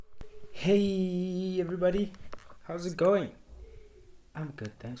Hey everybody, how's it going? I'm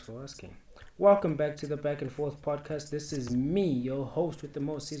good, thanks for asking. Welcome back to the Back and Forth podcast. This is me, your host with the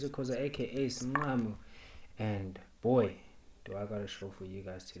most, Caesar Koza, aka Smamu. And boy, do I got a show for you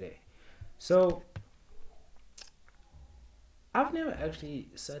guys today. So, I've never actually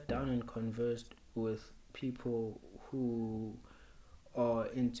sat down and conversed with people who are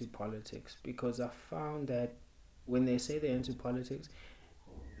into politics because I found that when they say they're into politics,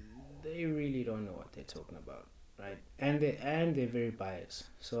 they really don't know what they're talking about, right? And they're very biased.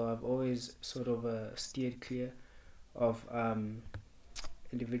 So I've always sort of steered clear of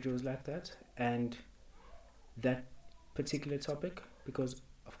individuals like that and that particular topic because,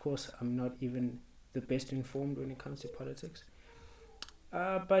 of course, I'm not even the best informed when it comes to politics.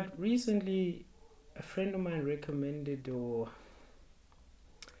 But recently, a friend of mine recommended or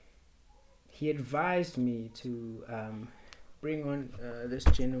he advised me to bring on this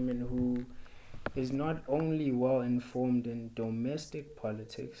gentleman who is not only well informed in domestic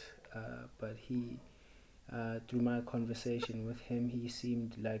politics, but he, through my conversation with him, he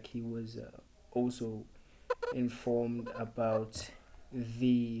seemed like he was also informed about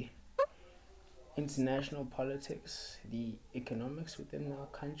the international politics, the economics within our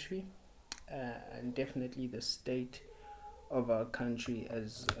country, and definitely the state of our country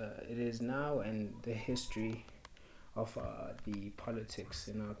as it is now and the history of the politics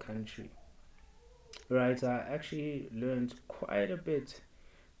in our country. Right, I actually learned quite a bit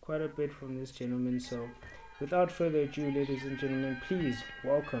from this gentleman. So, without further ado, ladies and gentlemen, please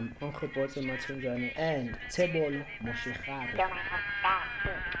welcome Onkgebote Matunjane and Tebolo Moshegare.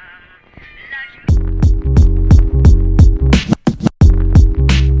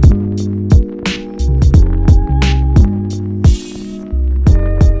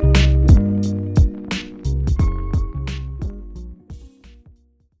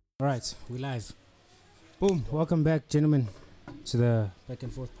 Alright, we live. Boom, welcome back, gentlemen, to the Back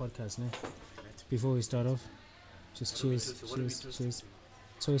and Forth podcast. Né? Before we start off, just cheers.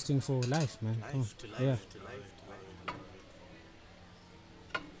 Toasting for life, man. Life to life, yeah. to life.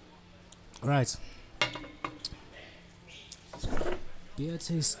 Right. Beer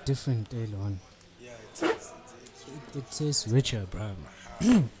tastes different, Elon. Yeah, It tastes richer, bro.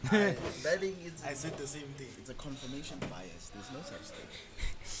 I said the same thing. It's a confirmation bias. There's no such thing.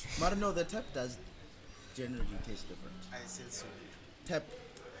 But no, the tap does generally taste different. I said so. Tap.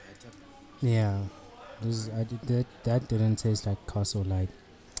 Yeah. That didn't taste like Castle Light.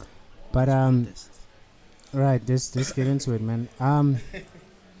 But Test. right, let's get into it, man.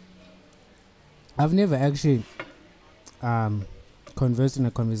 I've never actually conversed in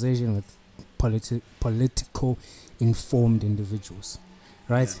a conversation with political informed individuals.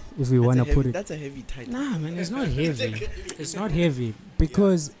 Right? Yeah. If we want to put it, that's a heavy title. nah, man, it's not heavy. It's not heavy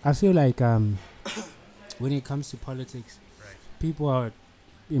because I feel like when it comes to politics, Right. people are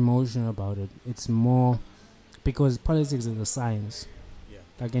emotional about it. It's more because politics is a science, Yeah.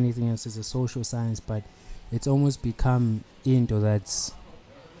 like anything else, it's a social science, but it's almost become into that's.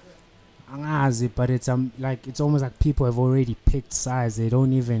 But it's like it's almost like people have already picked sides. They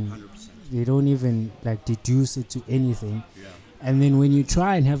don't even 100%. like deduce it to anything. Yeah. And then when you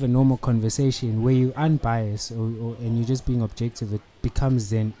try and have a normal conversation where you're unbiased or and you're just being objective, it becomes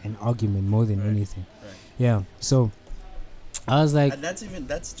then an argument more than anything. Right. Yeah. So I was like, And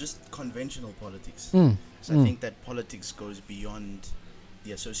that's just conventional politics. mm, So I think that politics goes beyond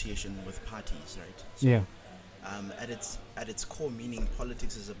the association with parties, right? So, yeah, at its core meaning,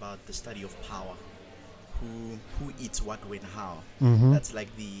 politics is about the study of power. Who eats what, when, how. mm-hmm. That's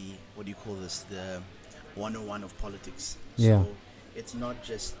like the, what do you call this? The 101 of politics. Yeah. So it's not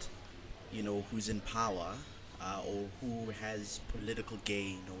just, who's in power or who has political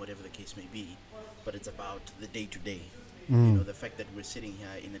gain or whatever the case may be, but it's about the day-to-day. The fact that we're sitting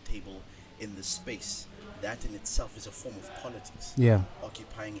here in a table in this space, that in itself is a form of politics. Yeah.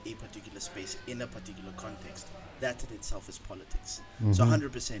 Occupying a particular space in a particular context, that in itself is politics. Mm-hmm. So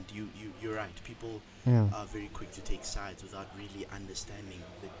 100%, you're right. People Yeah. are very quick to take sides without really understanding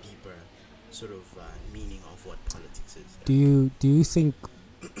the deeper sort of meaning of what politics is. Do you think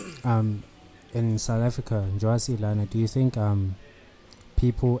in South Africa, Joasi Lana, do you think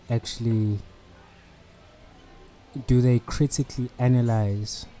people actually do they critically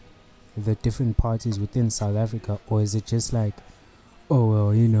analyze the different parties within South Africa, or is it just like,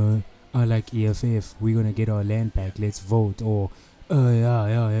 oh well, I like EFF, we're gonna get our land back, let's vote, or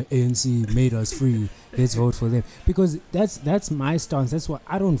yeah, ANC made us free, let's vote for them? Because that's my stance. That's why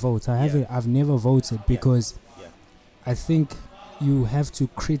I don't vote. I've never voted because I think you have to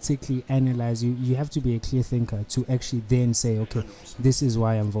critically analyze. You have to be a clear thinker to actually then say, okay, 100%. this is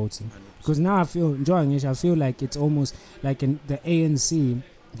why I'm voting. 100%. Because now I feel like it's almost like the ANC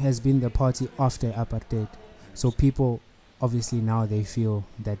has been the party after apartheid. So people, obviously now they feel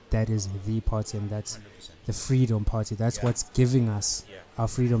that is the party and that's 100%. the freedom party. That's what's giving us our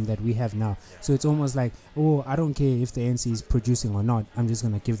freedom that we have now. So it's almost like, oh, I don't care if the ANC is producing or not. I'm just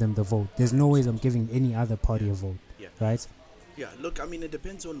going to give them the vote. There's no ways I'm giving any other party a vote. Right? Yeah, look, I mean, it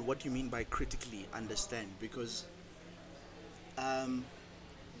depends on what you mean by critically understand, because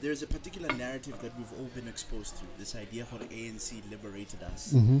there's a particular narrative that we've all been exposed to, this idea how the ANC liberated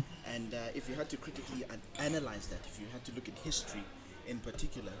us. Mm-hmm. And if you had to critically analyze that, if you had to look at history in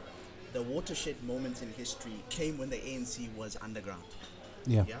particular, the watershed moments in history came when the ANC was underground.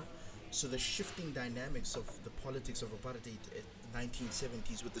 Yeah. So the shifting dynamics of the politics of apartheid in the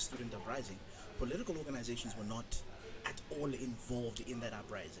 1970s with the student uprising, political organizations were not at all involved in that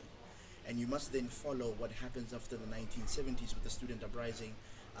uprising. And you must then follow what happens after the 1970s with the student uprising.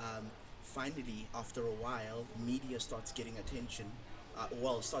 Finally, after a while, media starts getting attention,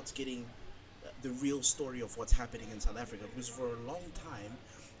 starts getting the real story of what's happening in South Africa. Because for a long time,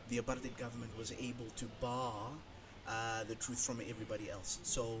 the apartheid government was able to bar the truth from everybody else.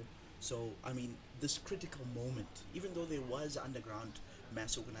 So I mean, this critical moment, even though there was underground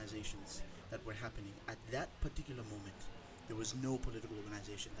mass organizations that were happening, at that particular moment, there was no political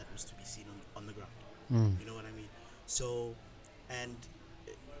organization that was to be seen on the ground. You know what I mean? So, and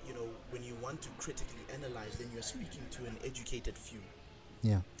when you want to critically analyze, then you're speaking to an educated few.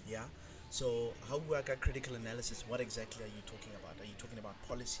 Yeah. So how we work at critical analysis, what exactly are you talking about? Are you talking about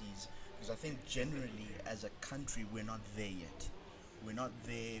policies? Because I think generally as a country, we're not there yet. We're not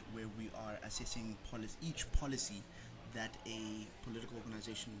there where we are assessing each policy that a political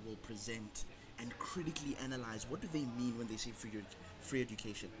organization will present and critically analyze. What do they mean when they say free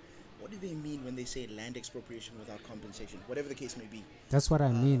education? What do they mean when they say land expropriation without compensation? Whatever the case may be. That's what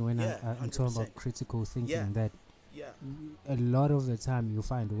I mean when I'm talking about critical thinking. That a lot of the time you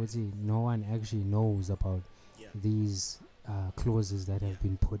find no one actually knows about these clauses that have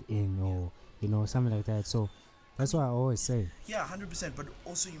been put in, or something like that. So that's what I always say. 100%. But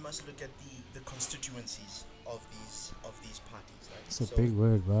also you must look at the constituencies of these parties. Right? It's a big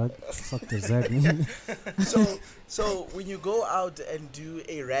word, bro. Fuck does that mean? So when you go out and do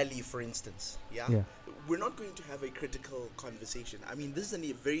a rally, for instance, we're not going to have a critical conversation. I mean, this is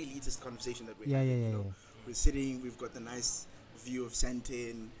a very elitist conversation that we're having. We're sitting, we've got the nice view of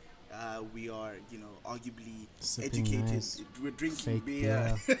Sandton. We are, arguably sipping educated. Nice. We're drinking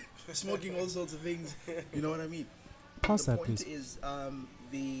beer, smoking all sorts of things. You know what I mean? Pass the that, point please. is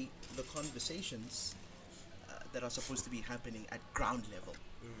the conversations that are supposed to be happening at ground level.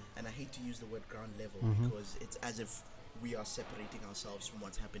 And I hate to use the word ground level because it's as if we are separating ourselves from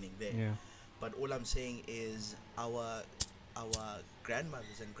what's happening there. But all I'm saying is our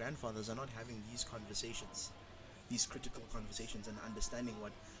grandmothers and grandfathers are not having these conversations, these critical conversations, and understanding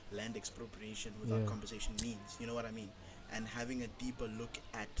what land expropriation without compensation means. You know what I mean? And having a deeper look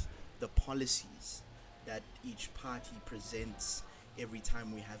at the policies that each party presents every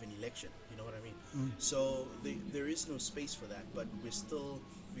time we have an election. You know what I mean? So there is no space for that, but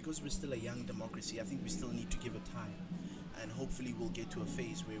because we're still a young democracy, I think we still need to give it time. And hopefully we'll get to a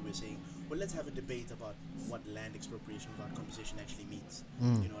phase where we're saying, well, let's have a debate about what land expropriation without compensation actually means.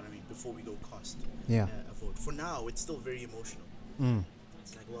 You know what I mean? Before we go cast a vote. For now, it's still very emotional.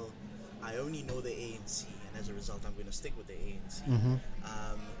 It's like, well, I only know the ANC, and as a result, I'm going to stick with the ANC.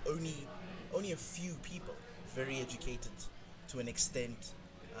 Only a few people, very educated to an extent,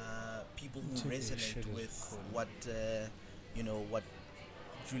 people who resonate with what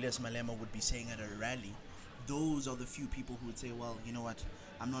Julius Malema would be saying at a rally. Those are the few people who would say, well, you know what,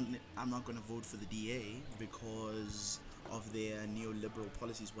 I'm not going to vote for the DA because of their neoliberal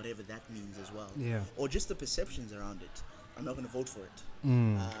policies, whatever that means as well. Or just the perceptions around it. I'm not going to vote for it.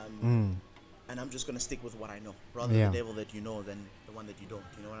 And I'm just going to stick with what I know, rather the devil that you know than the one that you don't.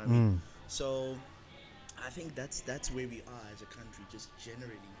 You know what I mean? So I think that's where we are as a country, just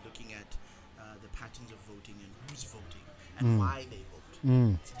generally looking at the patterns of voting and who's voting and why they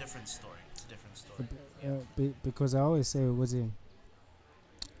vote. It's a different story. Because I always say,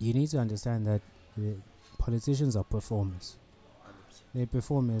 you need to understand that politicians are performers. 100%. They're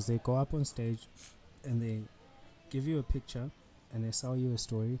performers. They go up on stage and they give you a picture and they sell you a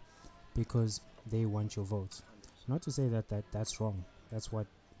story because they want your votes. 100%. Not to say that's wrong. That's what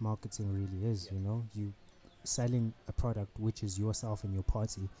marketing really is. You selling a product which is yourself and your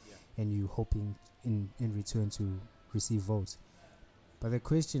party, and you hoping in return to receive votes. But the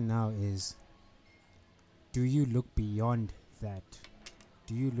question now is, do you look beyond that?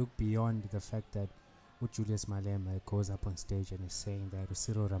 Do you look beyond the fact that, Julius Malema goes up on stage and is saying that,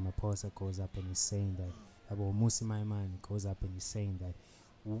 Cyril Ramaphosa goes up and is saying that, Musi Maimane goes up and is saying that,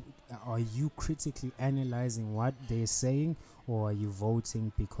 are you critically analyzing what they're saying, or are you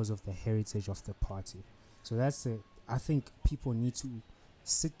voting because of the heritage of the party? So I think people need to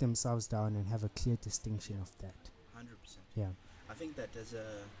sit themselves down and have a clear distinction of that. 100%. Yeah. I think that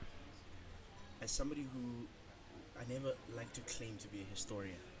as somebody who, I never like to claim to be a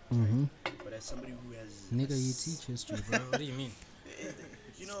historian, Mm-hmm. right? But as somebody who has... Nigga, you teach history, bro. What do you mean?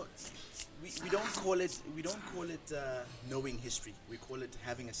 You know, we don't call it knowing history. We call it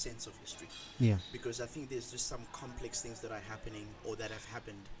having a sense of history. Yeah. Because I think there's just some complex things that are happening or that have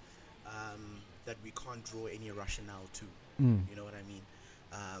happened that we can't draw any rationale to. You know what I mean?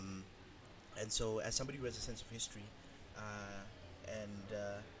 And so as somebody who has a sense of history and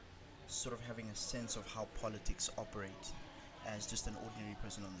sort of having a sense of how politics operate as just an ordinary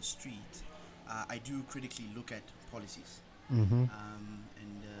person on the street, I do critically look at policies. Mm-hmm.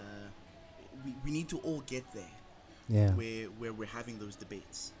 And we need to all get there. Yeah. Where we're having those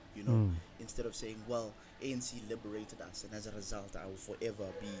debates, you know, instead of saying, well, ANC liberated us and as a result I will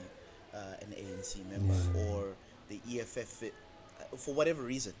forever be an ANC member, or the EFF, for whatever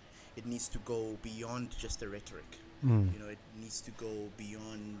reason, it needs to go beyond just the rhetoric. You know, it needs to go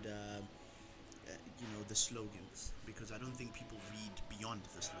beyond the slogans, because I don't think people read beyond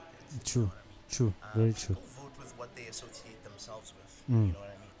the slogans. True. You know what I mean? True. Very true. People vote with what they associate themselves with. You know what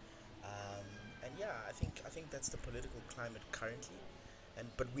I mean? And yeah, I think that's the political climate currently,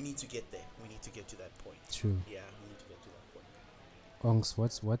 but we need to get there. We need to get to that point. True. Yeah, we need to get to that point. Onks,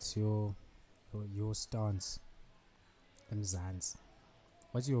 what's your stance, Mzansi?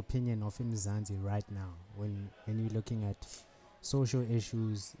 What's your opinion of Mzansi right now when you're looking at social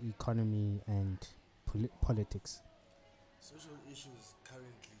issues, economy, and politics? Social issues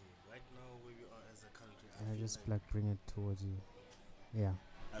currently, right now, where we are as a country. Can I just bring it towards you? Yeah.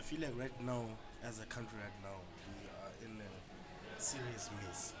 I feel like right now, as a country right now, we are in a serious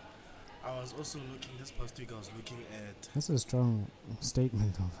mess. I was also looking, this past week I was looking at... That's a strong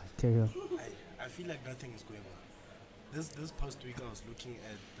statement of carry on. I feel like nothing is going on. This past week I was looking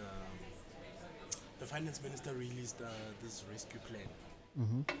at the finance minister released this rescue plan.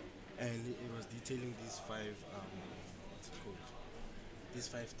 Mm-hmm. And it was detailing these five, what's it called? These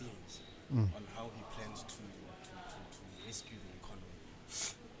 5 themes on how he plans to rescue the economy.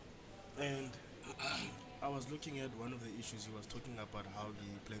 And I was looking at one of the issues. He was talking about how he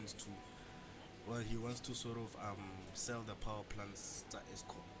plans to, he wants to sort of sell the power plants to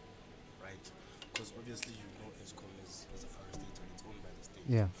Eskom, right? Because obviously Eskom is a parastatal, it's owned by the state.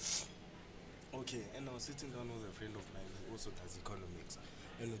 Yeah. Okay, and I was sitting down with a friend of mine who also does economics,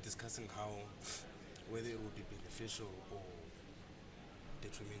 and we're discussing how whether it would be beneficial or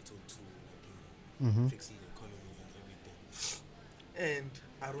detrimental to fixing the economy and everything. And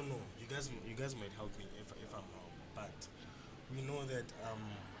I don't know, you guys might help me if I'm wrong, but we know that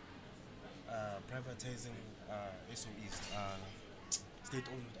privatizing SOEs,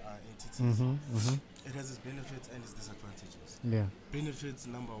 state-owned entities, it has its benefits and its disadvantages. Yeah. Benefits,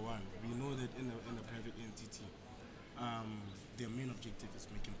 number one, we know that in a private entity, their main objective is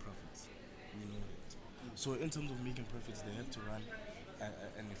making profits. We know that. So in terms of making profits, they have to run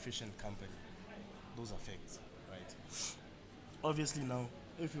an efficient company. Those are facts, right? Obviously now,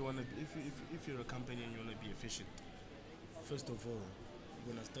 if you're a company and you want to be efficient, first of all,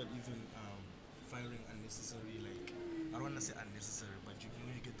 you're gonna start even firing unnecessary, like, I don't want to say unnecessary, but you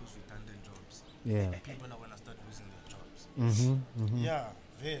get those redundant jobs. Yeah. People are gonna start losing their jobs. Yeah,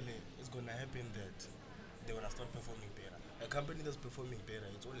 really, it's gonna happen that they're gonna start performing better. A company that's performing better,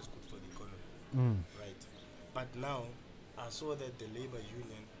 it's always good for the economy, right? But now, I saw that the labor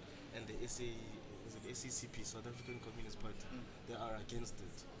union and the SCCP, South African Communist Party, they are against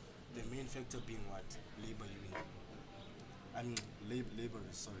it. The main factor being what? Labor union. I mean,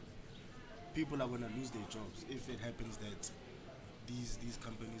 laborers, sorry. People are going to lose their jobs if it happens that these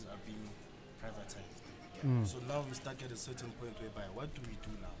companies are being privatized. So now we're stuck at a certain point whereby, what do we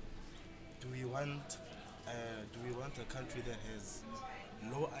do now? Do we want a country that has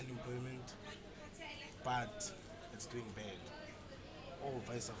low unemployment but it's doing bad, or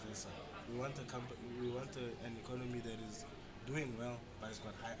vice versa? We want an economy that is doing well but it's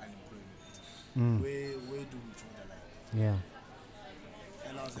got high unemployment. Where do we draw the line? Yeah.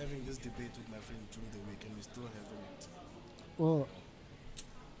 And I was having this debate with my friend during the week, and we still having it. Well,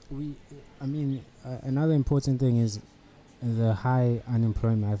 another important thing is the high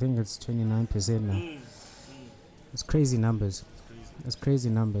unemployment. I think it's 29% now. It's crazy numbers. It's crazy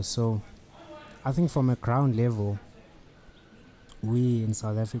numbers. So I think from a ground level, we in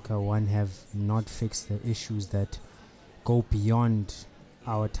South Africa, have not fixed the issues that go beyond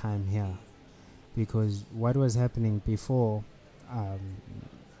our time here. Because what was happening before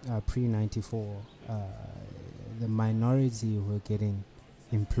pre-94, the minority were getting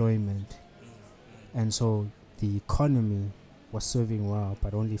employment, and so the economy was serving well,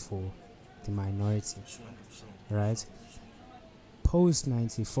 but only for the minority, right? Post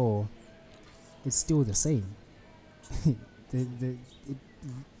 94, it's still the same.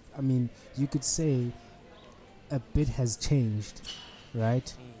 I mean, you could say a bit has changed,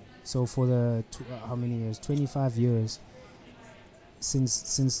 right? So for the how many years? 25 years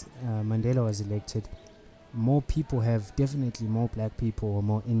since Mandela was elected, more people have, definitely more black people or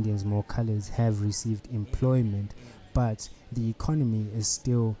more Indians, more colors have received employment, but the economy is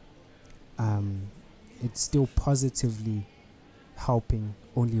still it's still positively helping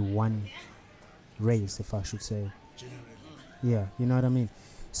only one race, if I should say. Yeah, you know what I mean?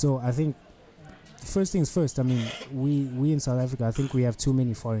 So I think first things first, I mean, we in South Africa, I think we have too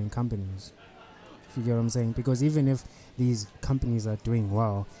many foreign companies. If you get what I'm saying? Because even if these companies are doing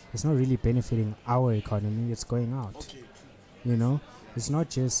well, it's not really benefiting our economy, it's going out. Okay. You know? It's not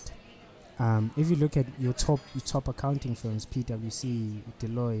just if you look at your top accounting firms, PwC,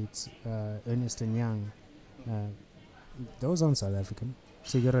 Deloitte, Ernst & Young, those aren't South African.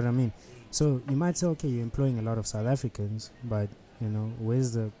 So you get what I mean? So you might say, okay, you're employing a lot of South Africans, but you know,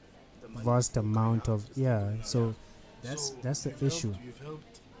 where's the vast amount of so that's the issue. You've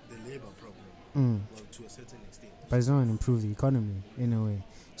helped the labor problem well, to a certain extent, but it's not going to improve the economy in a way.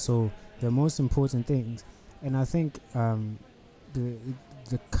 So the most important things, and I think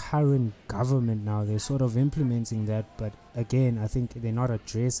the current government now, they're sort of implementing that, but again, I think they're not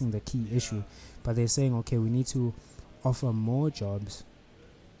addressing the key issue. But they're saying, okay, we need to offer more jobs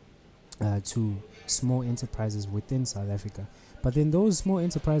to small enterprises within South Africa. But then those small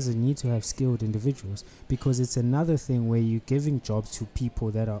enterprises need to have skilled individuals, because it's another thing where you're giving jobs to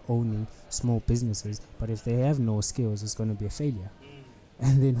people that are owning small businesses, but if they have no skills, it's going to be a failure.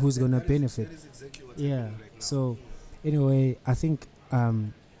 And then who's going to benefit? That is exactly what's Yeah. happening right now. So in a way, I think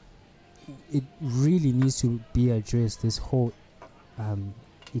it really needs to be addressed, this whole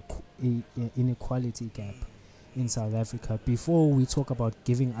inequality gap in South Africa. Before we talk about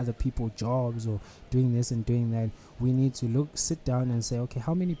giving other people jobs or doing this and doing that, we need to sit down and say, okay,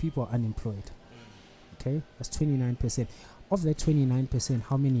 how many people are unemployed? Okay, that's 29%. Of that 29%,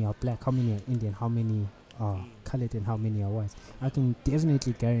 how many are black, how many are Indian, how many are colored, and how many are white? I can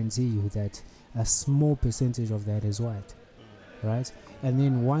definitely guarantee you that a small percentage of that is white, right? And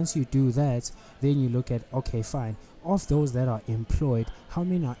then once you do that, then you look at, okay, fine, of those that are employed, how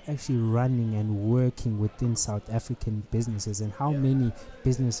many are actually running and working within South African businesses, and how many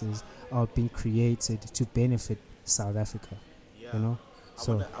businesses are being created to benefit South Africa? Yeah. You know,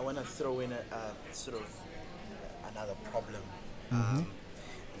 so I want to throw in a sort of another problem.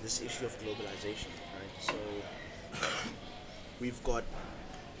 This issue of globalization, right? So we've got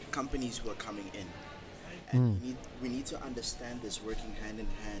companies who are coming in, and we need to understand this working hand in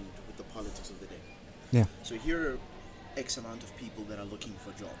hand with the politics of the day. yeah, So here are X amount of people that are looking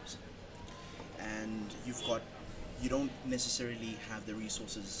for jobs, and you don't necessarily have the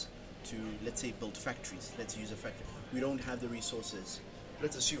resources to, let's say, build factories. Let's use a factory. We don't have the resources.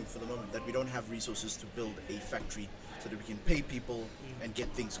 Let's assume for the moment that we don't have resources to build a factory so that we can pay people and get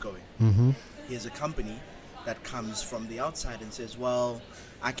things going. Here's a company that comes from the outside and says, well,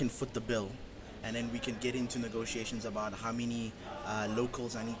 I can foot the bill, and then we can get into negotiations about how many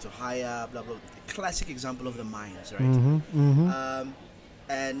locals I need to hire, blah, blah. Classic example of the mines, right?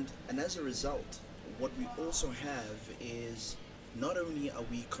 And as a result, what we also have is, not only are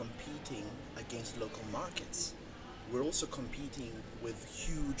we competing against local markets, we're also competing with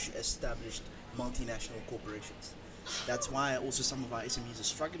huge established multinational corporations. That's why also some of our SMEs are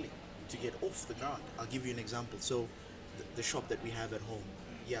struggling to get off the ground. I'll give you an example. So the shop that we have at home,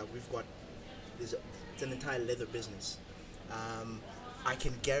 it's an entire leather business. I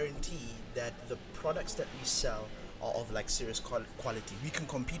can guarantee that the products that we sell are of like serious quality. We can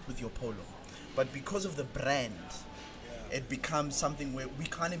compete with your Polo, but because of the brand, it becomes something where we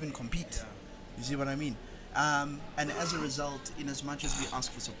can't even compete. You see what I mean? And as a result, in as much as we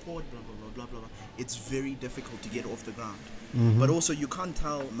ask for support, blah, blah, blah, blah, blah, it's very difficult to get off the ground. But also, you can't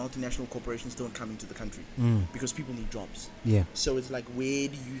tell multinational corporations don't come into the country because people need jobs. yeah, So it's like, where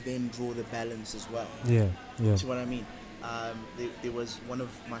do you then draw the balance as well? yeah, yeah. See what I mean? There was one of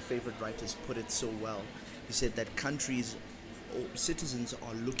my favorite writers put it so well. He said that countries or citizens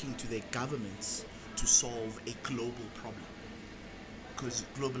are looking to their governments to solve a global problem. Because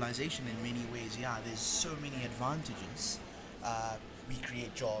globalization in many ways, there's so many advantages, we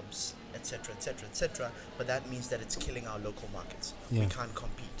create jobs, etc., etc., etc. But that means that it's killing our local markets. Yeah. We can't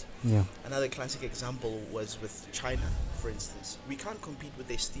compete. Yeah. Another classic example was with China, for instance. We can't compete with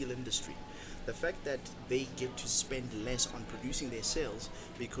their steel industry. The fact that they get to spend less on producing their sales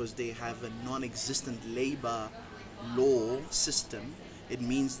because they have a non-existent labor law system, it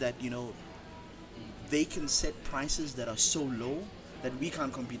means that, they can set prices that are so low that we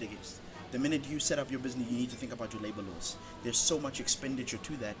can't compete against. The minute you set up your business, you need to think about your labor laws. There's so much expenditure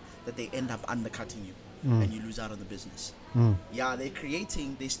to that they end up undercutting you and you lose out on the business. Yeah,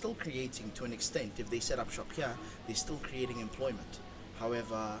 they're still creating to an extent. If they set up shop here, they're still creating employment.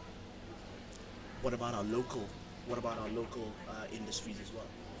 However, what about our local industries as well?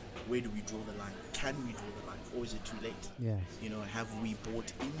 Where do we draw the line? Can we draw the line, or is it too late? Yeah. Have we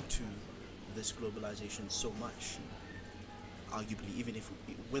bought into this globalization so much? Arguably, even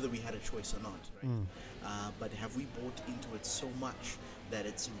whether we had a choice or not, right? But have we bought into it so much that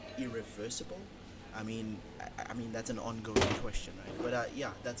it's irreversible? I mean, that's an ongoing question, right? But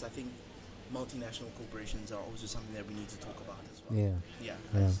I think multinational corporations are also something that we need to talk about as well. Yeah.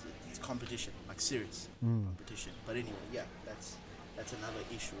 It's competition, like serious competition. But anyway, that's another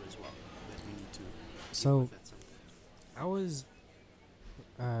issue as well that we need to deal with at some point. I was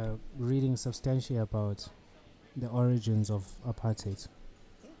reading substantially about the origins of apartheid.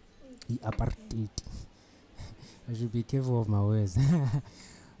 The apartheid. I should be careful of my words.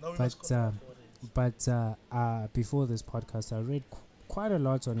 No, but before this podcast, I read quite a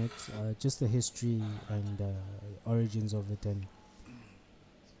lot on it, just the history and origins of it. And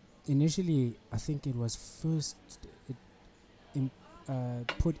initially, I think it was first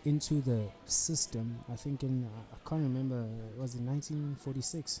put into the system. I think I can't remember. Was it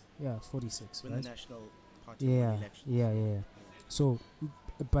 1946? Yeah, 46. When right? the National Party won elections. Yeah. So,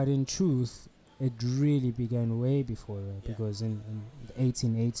 but in truth, it really began way before that, because in the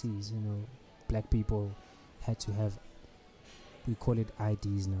 1880s, black people had to have, we call it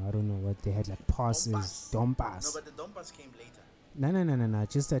IDs now. I don't know what they had, like passes, dompas. No, but the dompas came later. No.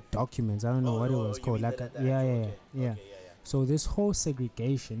 Just that documents. I don't know what it was called. Like yeah. So this whole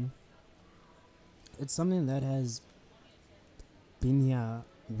segregation, it's something that has been here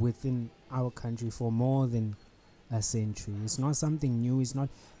within our country for more than a century. It's not something new. It's not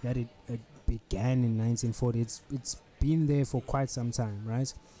that it began in 1940. It's been there for quite some time,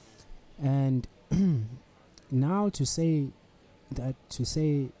 right? And now to say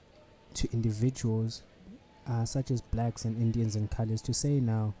to individuals such as blacks and Indians and colors, to say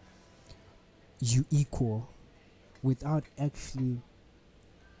now you equal without actually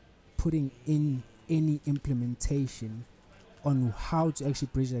putting in any implementation on how to actually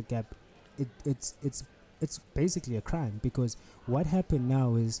bridge that gap, it's basically a crime. Because what happened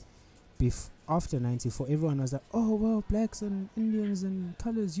now is, after 94, everyone was like, oh well, blacks and Indians and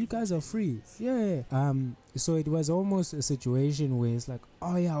colors, you guys are free. So it was almost a situation where it's like,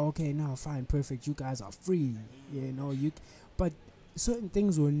 oh yeah, okay, now fine, perfect, you guys are free, but certain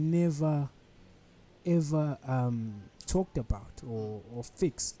things were never ever talked about or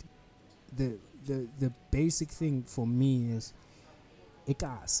fixed. The basic thing for me is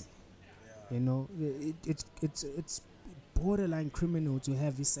ikasi. It's borderline criminal to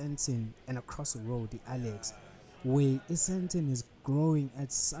have Isentin and across the road the Alex, where Isentin is growing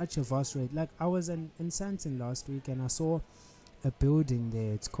at such a vast rate. Like, I was in Sandton last week and I saw a building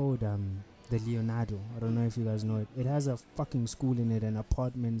there. It's called the Leonardo. I don't know if you guys know it. It has a fucking school in it and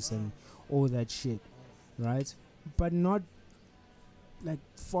apartments and all that shit, right? But not like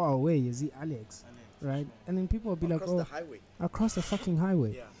far away. You see Alex, right? And then people will be like, the highway. Across the fucking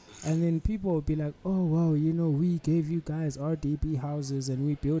highway. Yeah. And then people will be like, oh, wow, we gave you guys RDP houses and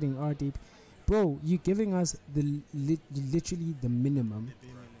we're building RDP. Bro, you're giving us literally the minimum,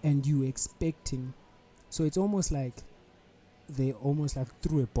 and you expecting. So it's almost like they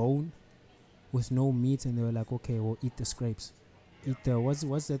threw a bone with no meat, and they were like, okay, we'll eat the scrapes. Eat the,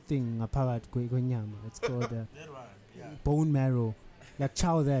 what's that thing? It's called bone marrow. Like,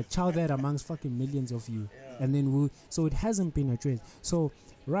 chow that amongst fucking millions of you. Yeah. And then so it hasn't been addressed. So,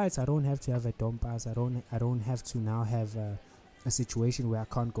 right, I don't have to have a dom pass. I don't have to now have a situation where I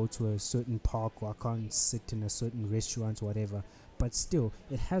can't go to a certain park or I can't sit in a certain restaurant or whatever. But still,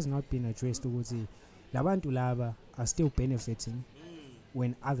 it has not been addressed. Labantu laba are still benefiting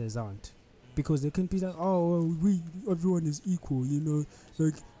when others aren't. Because they can be like, oh, everyone is equal,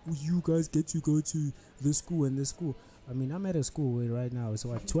 like you guys get to go to the school and the school. I mean, I'm at a school where right now it's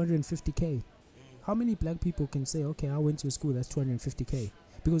what, 250k. How many black people can say, okay, I went to a school that's 250k?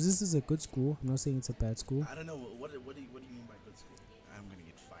 Because this is a good school. I'm not saying it's a bad school. I don't know. What do you mean by good school? I'm gonna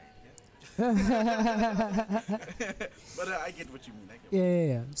get fired. I get what you mean.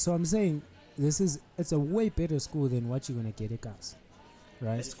 Yeah. So I'm saying it's a way better school than what you're gonna get at Gas,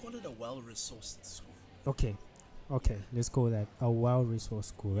 right? Let's call it a well-resourced school. Okay, let's call that a well-resourced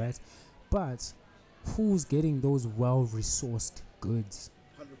school, right? But who's getting those well-resourced goods?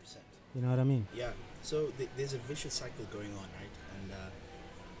 100%. You know what I mean? Yeah. So there's a vicious cycle going on, right?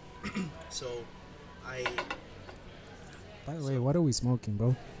 And so I. By the way, what are we smoking,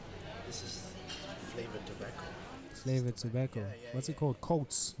 bro? This is flavored tobacco. Flavored tobacco. Yeah, What's it called?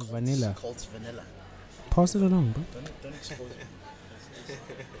 Colts vanilla. Colts vanilla. Pass it along, bro. Don't expose me.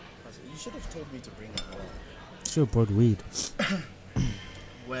 You should have told me to bring it. Should have brought weed.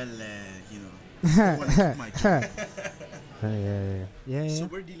 Well, you know. One of my job. Yeah. So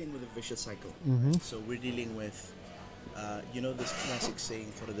we're dealing with a vicious cycle. Mm-hmm. So we're dealing with, this classic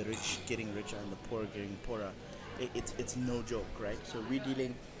saying for the rich getting richer and the poor getting poorer. It's no joke, right? So we're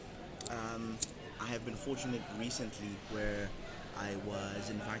dealing. I have been fortunate recently where I was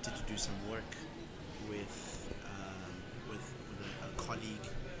invited to do some work with a colleague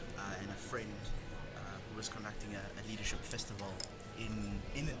and a friend who was conducting a leadership festival in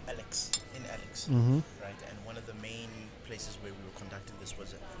Alex, Mm-hmm. right? And one of the main places where we were conducting this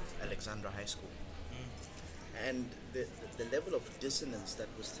was at Alexandra High School. And the level of dissonance that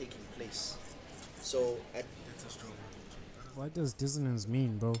was taking place. So that's a strong. What does dissonance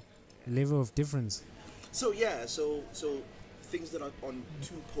mean, bro? Level of difference. So things that are on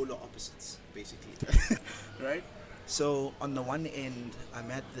two polar opposites, basically, right? So on the one end,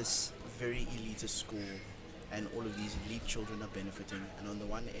 I'm at this very elitist school, and all of these elite children are benefiting. And on the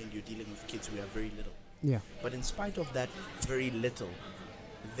one end, you're dealing with kids who have very little. Yeah. But in spite of that very little,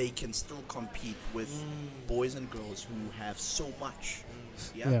 they can still compete with boys and girls who have so much.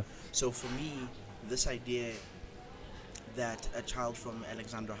 Yeah. So for me, this idea that a child from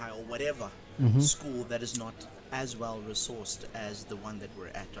Alexandra High or whatever school that is not as well resourced as the one that we're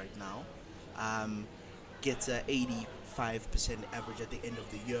at right now gets a 85% average at the end of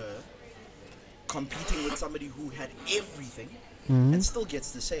the year, competing with somebody who had everything and still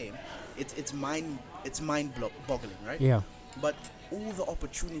gets the same. It's mind-boggling, right? Yeah. But all the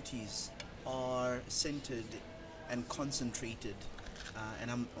opportunities are centered and concentrated,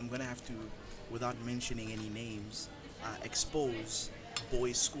 and I'm gonna have to, without mentioning any names, expose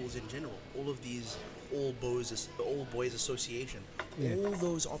boys' schools in general. All of these all boys association, all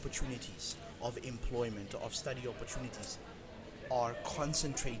those opportunities of employment, of study opportunities, are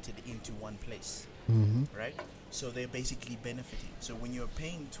concentrated into one place, right? So they're basically benefiting. So when you're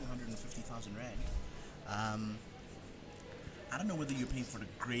paying 250,000 rand, I don't know whether you're paying for a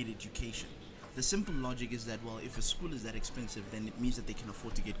great education. The simple logic is that, well, if a school is that expensive, then it means that they can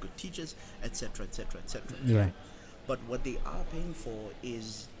afford to get good teachers, etc., etc., etc. Yeah. Right? But what they are paying for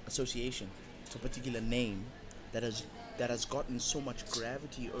is association. It's a particular name that has gotten so much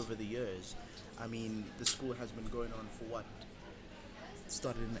gravity over the years. I mean, the school has been going on for what? It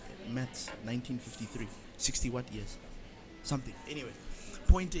started in maths, 1953. 60 what years? Something. Anyway,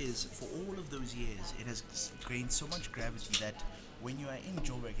 point is, for all of those years, it has gained so much gravity that when you are in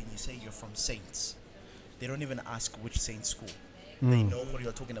Joburg and you say you're from Saints, they don't even ask which Saints school. They know what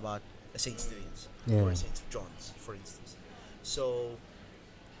you're talking about, a St. Stephen's or a St. John's, for instance. So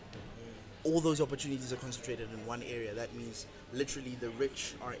all those opportunities are concentrated in one area. That means literally the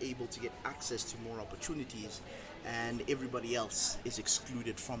rich are able to get access to more opportunities, and everybody else is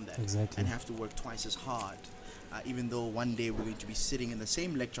excluded from that and have to work twice as hard. Even though one day we're going to be sitting in the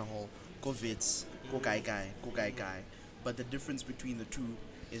same lecture hall, go Wits, go Guy, but the difference between the two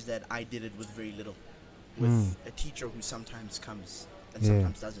is that I did it with very little, with a teacher who sometimes comes and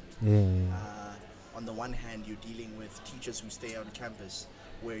sometimes doesn't. On the one hand, you're dealing with teachers who stay on campus,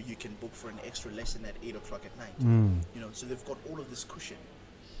 where you can book for an extra lesson at 8 o'clock at night. So they've got all of this cushion,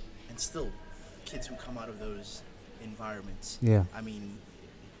 and still, kids who come out of those environments. I mean,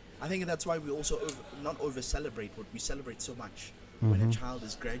 I think that's why we also not over celebrate, but we celebrate so much when a child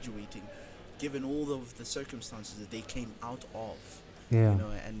is graduating, given all of the circumstances that they came out of.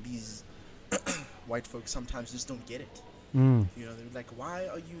 And these white folks sometimes just don't get it. They're like, why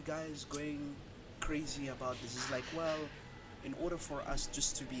are you guys going crazy about this? It's like, well, in order for us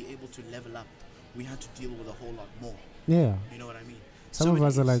just to be able to level up, we had to deal with a whole lot more. You know what I mean? Some of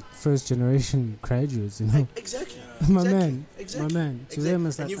us are like first generation graduates, Exactly. My man. To them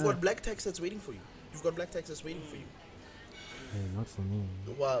it's like, and you've got black tax that's waiting for you. Hey, not for me.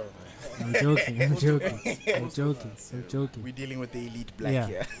 Well, I'm joking. We're dealing with the elite black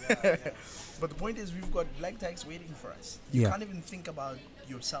here. But the point is, we've got black tax waiting for us. You can't even think about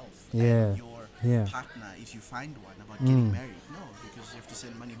yourself and your partner, if you find one, about getting married. No, because you have to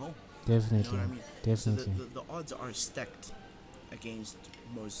send money home. Definitely. You know what I mean? Definitely. So the odds are stacked against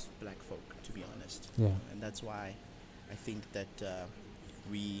most black folk, to be honest. Yeah. And that's why I think that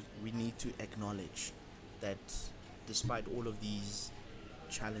we need to acknowledge that despite all of these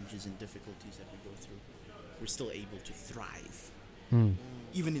challenges and difficulties that we go through, we're still able to thrive. Mm.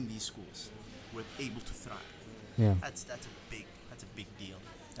 Even in these schools, we're able to thrive. Yeah. That's a big deal.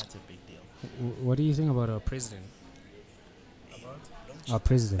 That's a big deal. What do you think about our president? About Our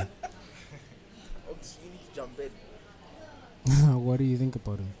president. you need to jump in. What do you think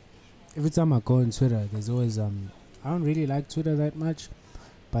about him? Every time I go on Twitter, there's always I don't really like Twitter that much,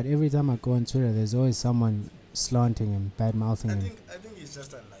 but every time I go on Twitter, there's always someone slanting him, bad mouthing him. I think he's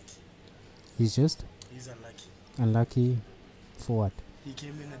just unlucky. He's just He's unlucky. unlucky for what? He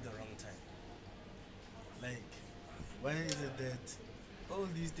came in at the wrong time. Like, why is it that all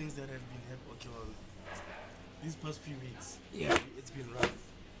these things that have been happening, okay, well, these past few weeks, it's been rough.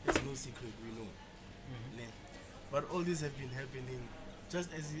 It's no secret, we know. Nah. But all these have been happening just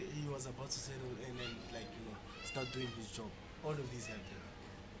as he was about to settle and then, like, start doing his job. All of these happened.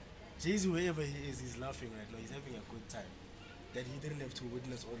 Jay-Z, wherever he is, he's laughing right now. He's having a good time. That he didn't have to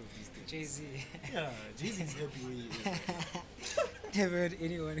witness all of these things. Jay-Z. Yeah, Jay-Z's happy where he is. Never heard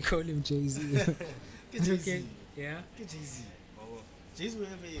anyone call him Jay-Z. Get Jay-Z. Okay. Yeah. Get Jay-Z. Jay-Z,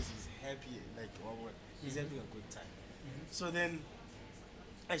 wherever he is, he's happy. Like, he's having a good time. So then,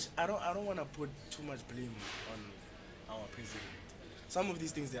 I don't want to put too much blame on our president. Some of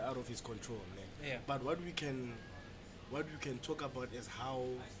these things, they're out of his control. Man. Yeah. But what we can talk about is how,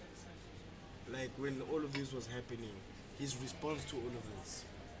 like, when all of this was happening, his response to all of this,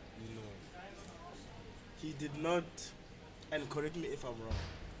 he did not, and correct me if I'm wrong,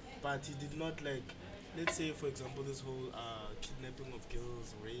 but he did not, like, let's say, for example, this whole kidnapping of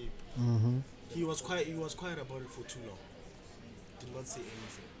girls, rape. Mm-hmm. He was quiet about it for too long. Did not say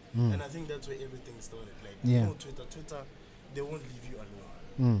anything. And I think that's where everything started. Like, Twitter, they won't leave you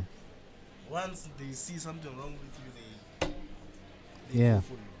alone. Once they see something wrong with you, they go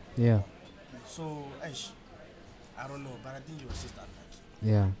for you. Yeah. So, I don't know, but I think he was just unlucky.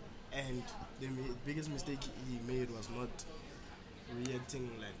 Yeah. And the biggest mistake he made was not reacting,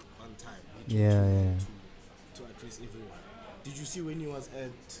 like, on time. He took to address everyone. Did you see when he was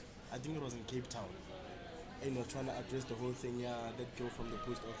I think it was in Cape Town, and he was trying to address the whole thing, that girl from the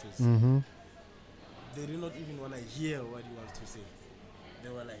post office. Mm-hmm. They did not even want to hear what he wants to say. They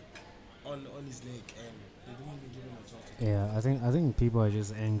were like on his neck, and they didn't even give him a chance to Yeah, I think people are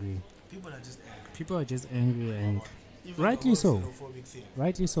just angry. People are just angry. People are just angry, and Even rightly the so. whole xenophobic thing.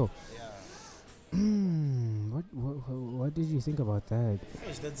 Rightly so. Yeah. What did you think about that?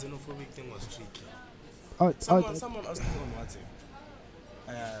 Yes, that xenophobic thing was tricky. Someone asked me on WhatsApp.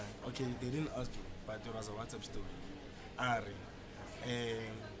 Okay, they didn't ask me, but there was a WhatsApp story. Ari,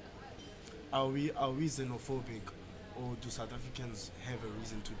 are we xenophobic, or do South Africans have a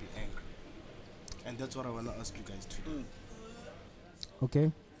reason to be angry? And that's what I want to ask you guys today.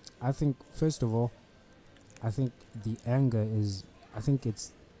 Okay, I think first of all, I think the anger is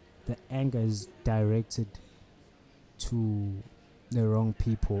directed to the wrong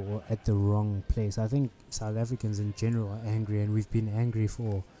people or at the wrong place. I think South Africans in general are angry, and we've been angry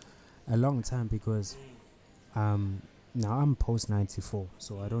for a long time because now I'm post 94,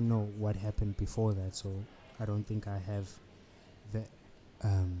 so I don't know what happened before that, so I don't think I have the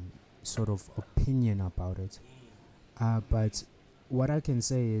sort of opinion about it. But what I can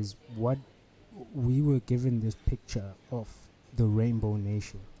say is what we were given this picture of the Rainbow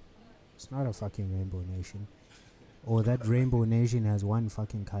Nation. It's not a fucking Rainbow Nation. Or that Rainbow Nation has one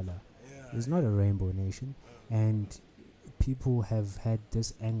fucking color. It's not a Rainbow Nation. And people have had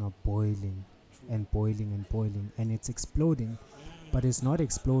this anger boiling and boiling and boiling, and it's exploding, but it's not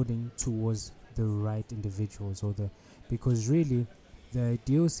exploding towards the right individuals because really the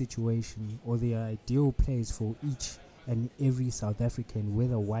ideal situation or the ideal place for each and every South African,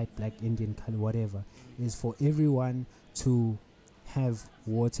 whether white, black, Indian, color, whatever, is for everyone to have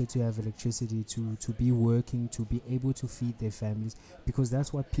water, to have electricity, to be working, to be able to feed their families, because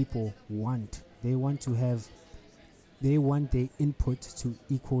that's what people want. They want their input to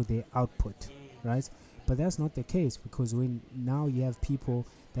equal their output, right? But that's not the case, because when now you have people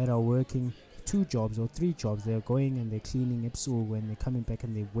that are working 2 jobs or 3 jobs, they're going and they're cleaning Ipswich when they're coming back,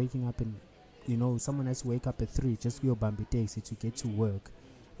 and they're waking up, and someone has to wake up at 3 just to go Bambi taxi to get to work,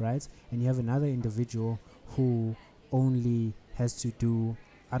 right? And you have another individual who only has to do,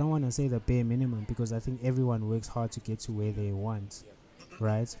 I don't want to say the bare minimum, because I think everyone works hard to get to where they want,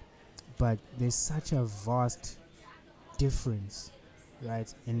 right? But there's such a vast difference,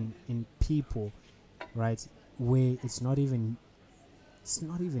 right, in people, right, where it's not even it's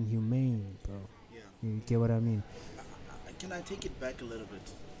not even humane, bro. Yeah. You get what I mean? Can I take it back a little bit?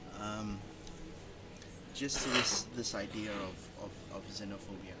 Just to this idea of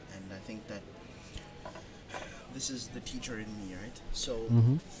xenophobia, and I think that this is the teacher in me, right? So,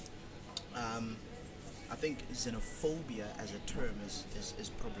 I think xenophobia as a term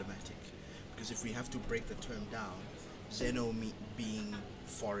is problematic, because if we have to break the term down, xeno being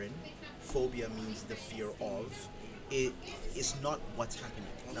foreign, phobia means the fear of. It is not what's happening.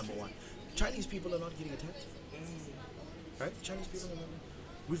 Number one, Chinese people are not getting attacked, right? Chinese people are not.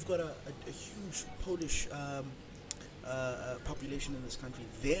 We've got a huge Polish population in this country.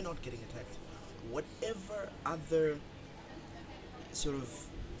 They're not getting attacked. Whatever other sort of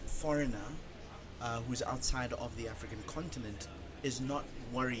foreigner who's outside of the African continent is not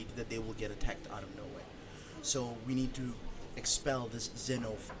worried that they will get attacked out of nowhere. So we need to expel this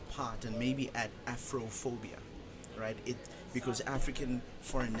xeno part and maybe add Afrophobia, right? Because African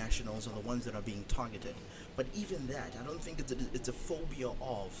foreign nationals are the ones that are being targeted. But even that, I don't think it's a phobia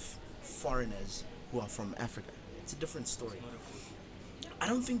of foreigners who are from Africa. It's a different story. I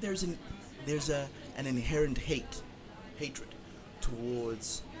don't think there's an inherent hatred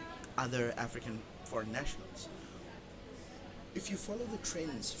towards other African foreign nationals. If you follow the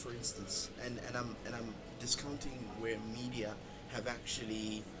trends, for instance, and I'm discounting where media have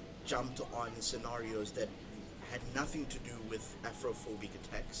actually jumped on scenarios that had nothing to do with Afrophobic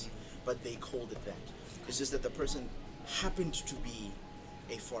attacks, but they called it that. It's just that the person happened to be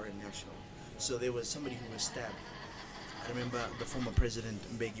a foreign national. So there was somebody who was stabbed. I remember the former president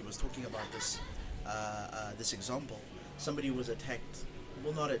Mbeki was talking about this example. Somebody was attacked.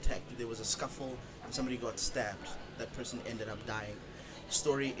 Well, not attacked. There was a scuffle and somebody got stabbed. That person ended up dying.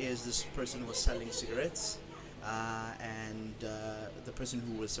 Story is this person was selling cigarettes, and the person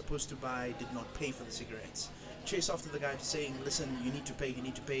who was supposed to buy did not pay for the cigarettes. Chase after the guy saying, listen, you need to pay.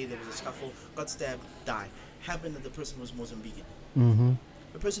 There was a scuffle, got stabbed, died. Happened that the person was Mozambican.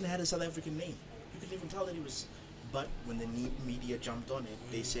 The person had a South African name. You couldn't even tell that he was. But when the media jumped on it,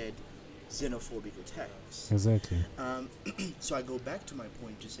 they said xenophobic attacks. Exactly. So I go back to my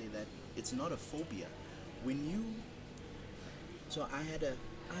point to say that it's not a phobia. So I have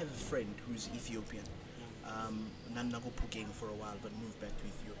a friend who's Ethiopian. Nanako Pugeng for a while, but moved back to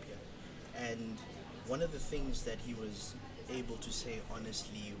Ethiopia. And one of the things that he was able to say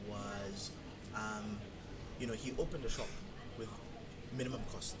honestly was, he opened a shop with minimum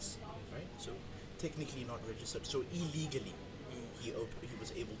costs, right? So technically not registered. So illegally, he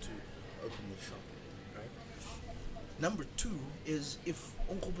was able to open the shop, right? Number two is if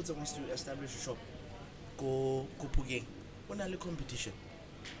Onkobutsa wants to establish a shop, go Pugeng, only competition.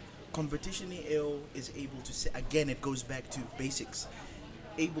 Competition is able to say, again, it goes back to basics,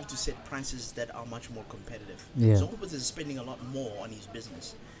 able to set prices that are much more competitive. Yeah. So Onkobutsa is spending a lot more on his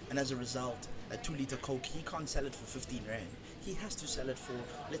business, and as a result, a 2-liter Coke, he can't sell it for 15 Rand. He has to sell it for,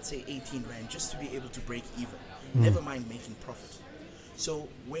 let's say, 18 Rand just to be able to break even. Never mind making profit. So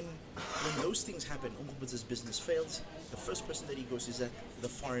when those things happen, Onkobutsa's business fails, the first person that he goes is that the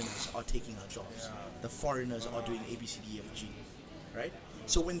foreigners are taking our jobs. The foreigners are doing ABCDFG, right?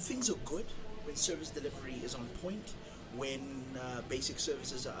 So when things are good, when service delivery is on point, when basic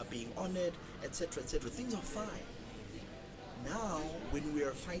services are being honored, etc., things are fine. Now, when we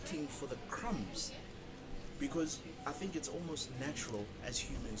are fighting for the crumbs, because I think it's almost natural as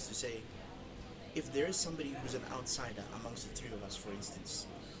humans to say, if there is somebody who's an outsider amongst the three of us, for instance,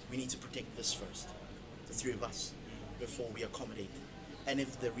 we need to protect this first, the three of us, before we accommodate. And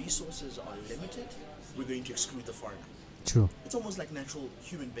if the resources are limited, we're going to exclude the foreigner. True. It's almost like natural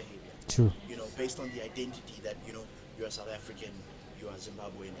human behavior. True. Based on the identity that, you are South African, you are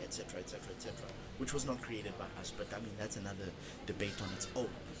Zimbabwean, etc., which was not created by us, but I mean, that's another debate on its own.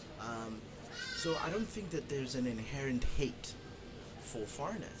 So I don't think that there's an inherent hate for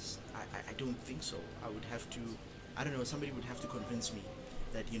foreigners. I don't think so. I would have to, somebody would have to convince me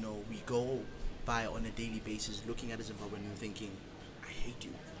that, we go by on a daily basis looking at a Zimbabwean and thinking, I hate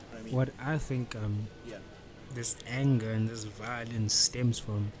you. I mean, what I think this anger and this violence stems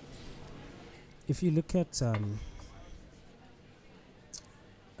from, if you look at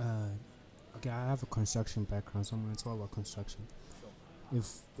okay, I have a construction background, so I'm going to talk about construction.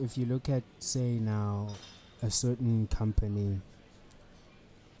 If you look at, say now, a certain company,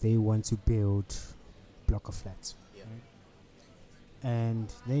 they want to build block of flats, right?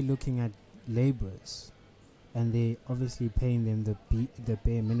 And they're looking at laborers, and they obviously paying them the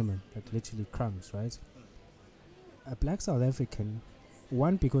bare minimum, like literally crumbs, right? A black South African,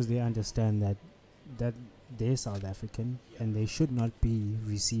 one, because they understand that they're South African and they should not be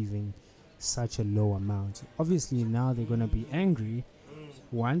receiving such a low amount. Obviously now they're going to be angry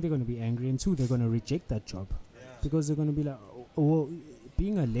one, they're going to be angry, and two, they're going to reject that job because they're going to be like, oh, well,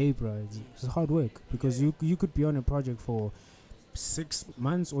 being a laborer is hard work because you could be on a project for 6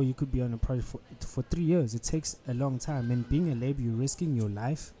 months or you could be on a project for 3 years. It takes a long time, and being a laborer, you're risking your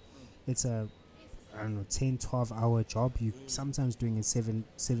life. It's a, I don't know, 10, 12 hour job. You sometimes doing it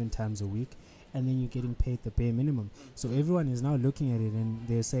seven times a week, and then you're getting paid the bare minimum. So everyone is now looking at it and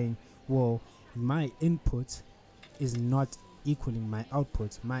they're saying, well, my input is not equaling my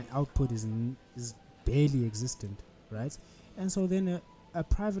output. My output is barely existent, right? And so then a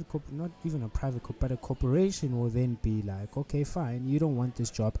private not even a private but a corporation will then be like, okay, fine, you don't want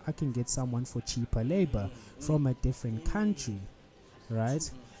this job, I can get someone for cheaper labor from a different country, right?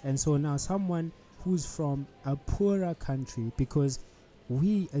 And so now someone who's from a poorer country, because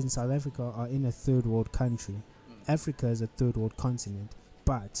we in South Africa are in a third world country, Africa is a third world continent,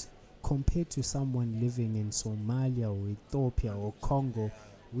 but compared to someone living in Somalia or Ethiopia or Congo,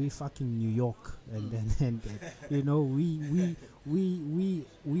 we fucking New York, and you know, we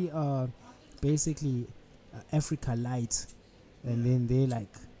are basically Africa light, and then they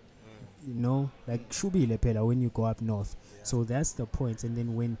like, you know, like shubile pela when you go up north. So that's the point. And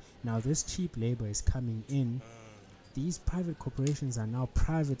then when now this cheap labor is coming in, these private corporations are now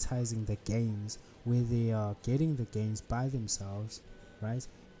privatizing the gains, where they are getting the gains by themselves, right?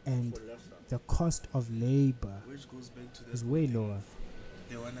 And the cost of labor which goes back to is way lower.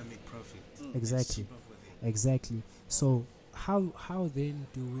 They want to make profit. Exactly. So how then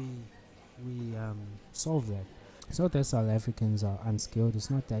do we solve that? It's not that South Africans are unskilled. It's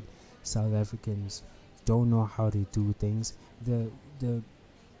not that South Africans don't know how to do things. The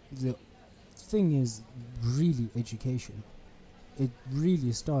thing is really education. It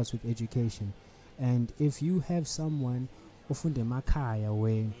really starts with education. And if you have someone ofunde emakhaya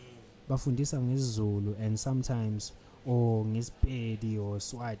where bafundisa ngesiZulu and sometimes or ngesipedi or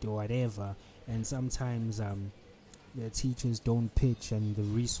Swati or whatever, and sometimes the teachers don't pitch and the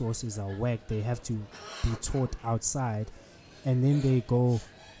resources are whack, they have to be taught outside, and then they go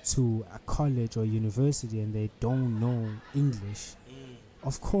to a college or university and they don't know English,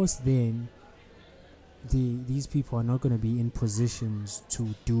 of course then these people are not going to be in positions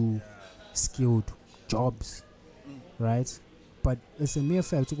to do skilled jobs, right? But it's a mere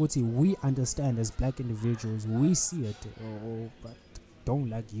fact, we understand as black individuals, we see it, but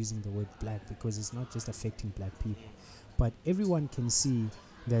don't like using the word black because it's not just affecting black people. But everyone can see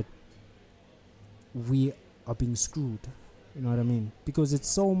that we are being screwed, you know what I mean? Because it's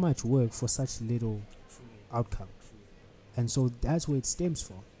so much work for such little outcome. And so that's where it stems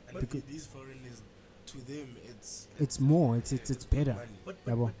from. And because these foreigners, to them, it's more, it's better. But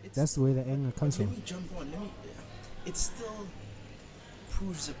that's where the anger comes from. Let me jump on. It still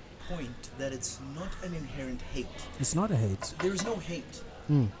proves a point that it's not an inherent hate. It's not a hate. There is no hate.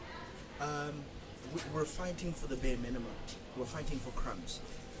 We're fighting for the bare minimum. We're fighting for crumbs.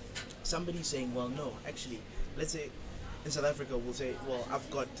 Somebody's saying, well, no, actually, let's say in South Africa, we'll say, well, I've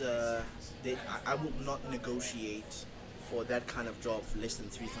got, I will not negotiate for that kind of job for less than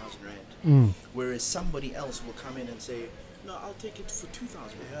 3,000 rand. Whereas somebody else will come in and say, no, I'll take it for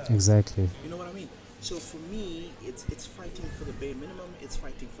 2,000 rand. Exactly. You know what I mean? So for me, it's fighting for the bare minimum. It's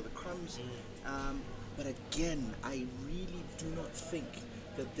fighting for the crumbs. But again, I really do not think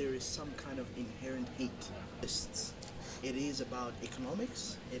that there is some kind of inherent hate. It is about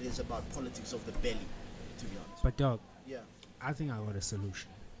economics. It is about politics of the belly, to be honest. But dog, yeah, I think I got a solution.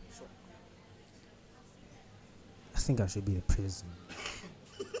 Sure. I think I should be the president.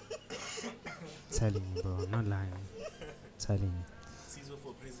 Telling you, bro, I'm not lying. Telling you. Caesar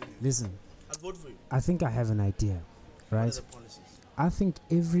for president. Listen. I'll vote for you. I think I have an idea, right? What are the policies? I think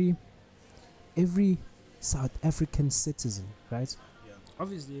every South African citizen, right? Yeah.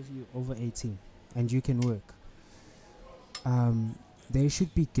 Obviously, if you're over 18 and you can work, they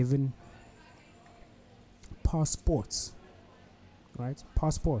should be given passports, right?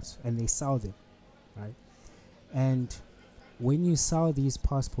 Passports, and they sell them, right? And when you sell these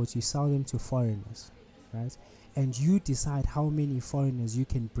passports, you sell them to foreigners, right? And you decide how many foreigners you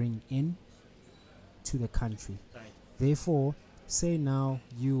can bring in to the country. Right. Therefore, say now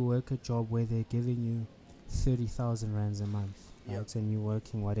you work a job where they're giving you 30,000 rands a month, right? Yep. And you're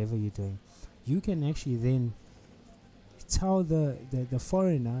working whatever you're doing. You can actually then tell the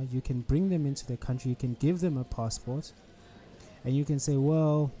foreigner, you can bring them into the country, you can give them a passport, and you can say,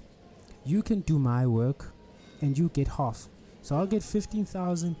 well, you can do my work and you get half. So I'll get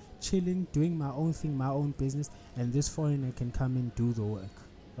 15,000 chilling, doing my own thing, my own business, and this foreigner can come and do the work,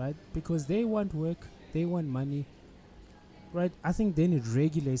 right? Because they want work, they want money, right? I think then it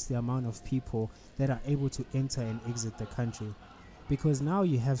regulates the amount of people that are able to enter and exit the country. because now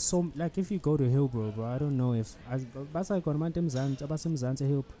you have so like if you go to Hillbrow, bro, I don't know if there's a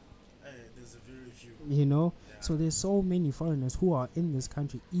very few. You know, so there's so many foreigners who are in this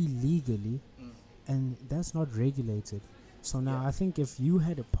country illegally, and that's not regulated. So now I think if you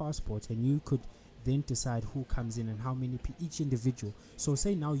had a passport and you could then decide who comes in and how many each individual. So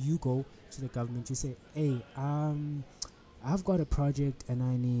say now you go to the government, you say, hey, I've got a project and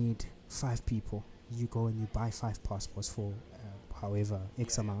I need 5 people. You go and you buy 5 passports for however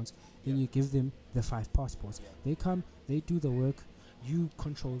X amount. Then you give them the 5 passports. They come, they do the work, you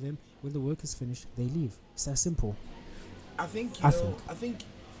control them. When the work is finished, they leave. It's that simple. I think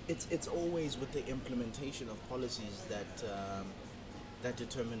it's always with the implementation of policies that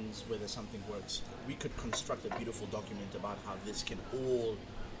determines whether something works. We could construct a beautiful document about how this can all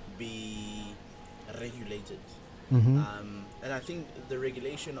be regulated. And I think the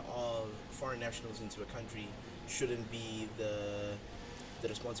regulation of foreign nationals into a country shouldn't be the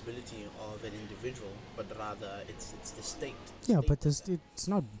responsibility of an individual, but rather it's the state. But it's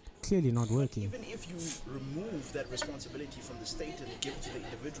not clearly not working. Even if you remove that responsibility from the state and give it to the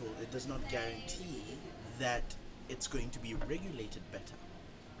individual, it does not guarantee that it's going to be regulated better.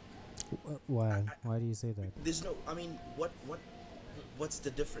 Why? Why do you say that? There's no. I mean, what's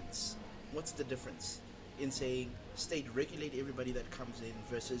the difference? What's the difference in saying state regulate everybody that comes in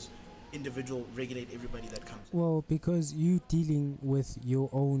versus individual regulate everybody that comes in? Well, because you dealing with your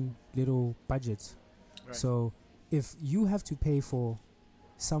own little budget. Right. So if you have to pay for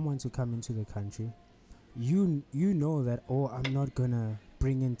someone to come into the country, you know that, I'm not gonna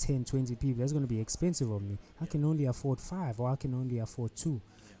bring in 10, 20 people. That's gonna be expensive on me. I can only afford 5 or I can only afford 2.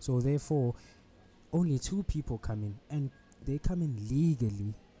 So therefore, only 2 people come in, and they come in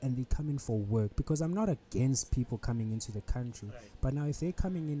legally and they come in for work, because I'm not against people coming into the country. Right. But now if they're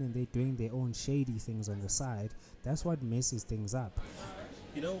coming in and they're doing their own shady things on the side, that's what messes things up.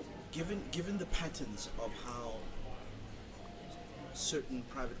 You know, given the patterns of how certain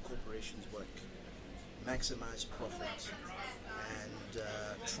private corporations work, maximize profits and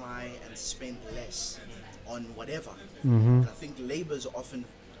try and spend less on whatever. And I think labor is often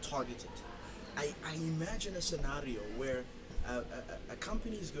targeted. I imagine a scenario where a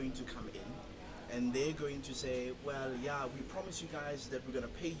company is going to come in and they're going to say, well, we promise you guys that we're going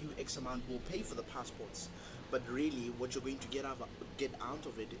to pay you X amount, we'll pay for the passports, but really what you're going to get out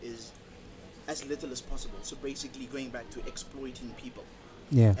of it is as little as possible. So basically going back to exploiting people.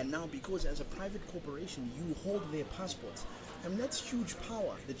 Yeah. And now because as a private corporation you hold their passports, and that's huge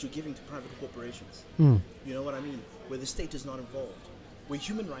power that you're giving to private corporations. You know what I mean? Where the state is not involved, where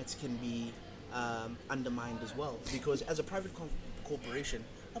human rights can be undermined as well. Because as a private corporation,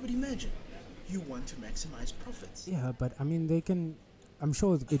 I would imagine you want to maximize profits. Yeah, but I mean, I'm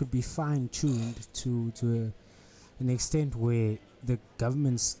sure it would be fine-tuned to an extent where the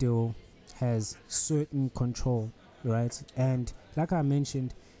government still has certain control, right? And like I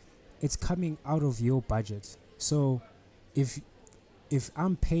mentioned, it's coming out of your budget. So if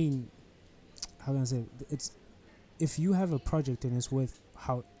I'm paying, how can I say, if you have a project and it's worth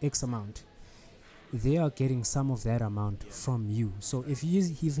X amount, they are getting some of that amount from you. So if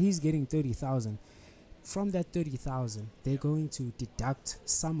he's getting 30,000, from that 30,000, they're going to deduct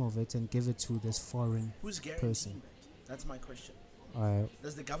some of it and give it to this foreign Who's guaranteeing person. that? That's my question.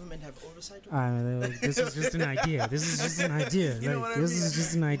 Does the government have oversight over this is just an idea. This is just an idea. Is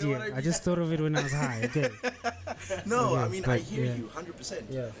just an idea. I just thought of it when I was high. Okay. No, okay, I mean, I hear you 100%.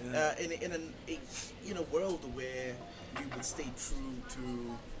 Yeah. In a world where we would stay true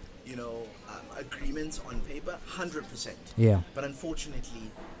to, agreements on paper, 100%. Yeah. But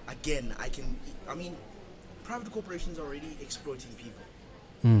unfortunately, again, private corporations are already exploiting people.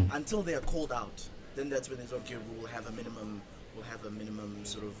 Until they are called out, then that's when it's okay. We'll have a minimum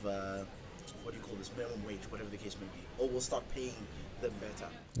sort of minimum wage, whatever the case may be, or we'll start paying them better.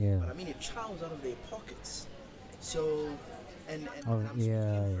 Yeah. But I mean, it chows out of their pockets. So, and I'm speaking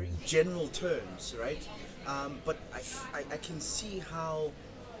yeah, in very general terms, right? But I can see how.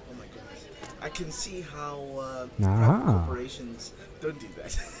 Oh my goodness! I can see how private corporations don't do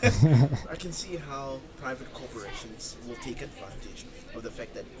that. I can see how private corporations will take advantage of the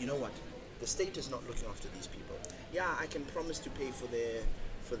fact that, you know what, the state is not looking after these people. Yeah, I can promise to pay for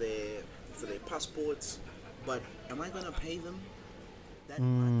their passports, but am I gonna pay them that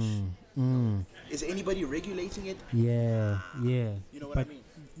much? Is anybody regulating it? Yeah. You know what I mean?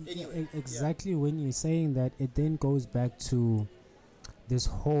 Anyway, exactly. When you're saying that, it then goes back to this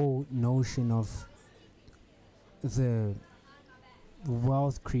whole notion of the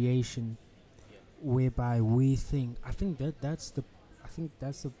wealth creation, whereby we think. I think that's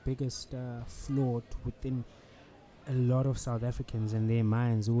the biggest flaw within a lot of South Africans in their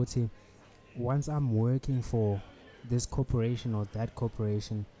minds, once I'm working for this corporation or that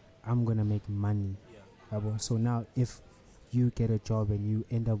corporation, I'm gonna make money. So now if you get a job and you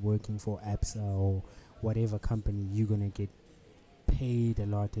end up working for ABSA or whatever company, you're gonna get paid a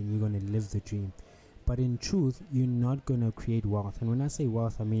lot and you're gonna live the dream. But in truth, you're not gonna create wealth. And when I say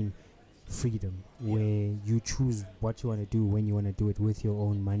wealth, I mean freedom, where you choose what you want to do when you want to do it with your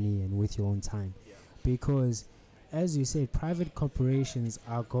own money and with your own time. Because as you said, private corporations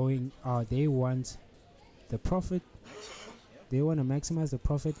they want the profit, they want to maximize the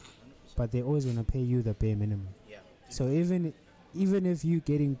profit, but they always want to pay you the bare minimum. So even if you're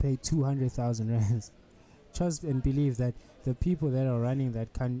getting paid 200,000 rands, trust and believe that the people that are running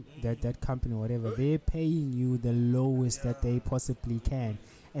that company or whatever, they're paying you the lowest that they possibly can,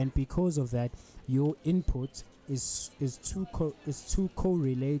 and because of that, your input is too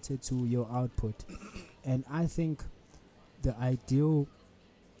correlated to your output. And I think the ideal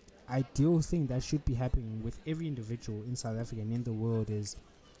thing that should be happening with every individual in South Africa and in the world is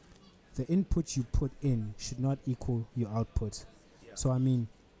the input you put in should not equal your output. So I mean,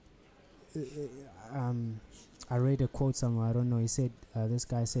 I read a quote somewhere, I don't know, he said, this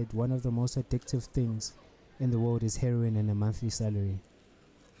guy said, one of the most addictive things in the world is heroin and a monthly salary.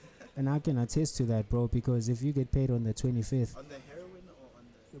 And I can attest to that, bro, because if you get paid on the 25th... On the heroin or on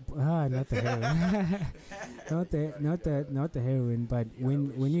the... not the heroin. not the heroin, but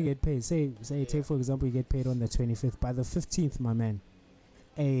when you get paid, say take for example, you get paid on the 25th. By the 15th, my man,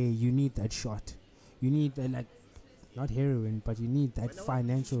 you need that shot. You need that, like, not heroin, but you need that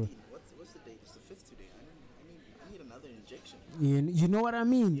financial... What's the date? It's the 5th today. I need another injection. You know what I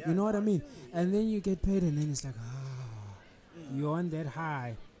mean? You know what I mean? And then you get paid and then it's like, you're on that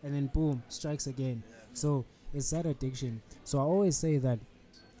high. And then boom, strikes again. So it's that addiction. So I always say that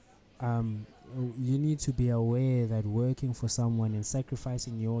you need to be aware that working for someone and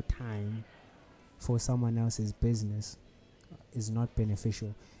sacrificing your time for someone else's business is not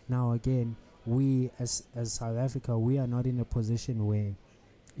beneficial. Now again, we as South Africa, we are not in a position where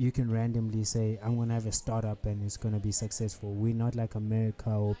you can randomly say, I'm going to have a startup and it's going to be successful. We're not like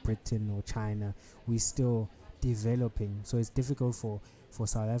America or Britain or China. We're still developing. So it's difficult for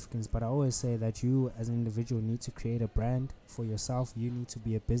South Africans, but I always say that you as an individual need to create a brand for yourself. You need to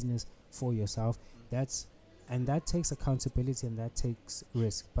be a business for yourself. That takes accountability and that takes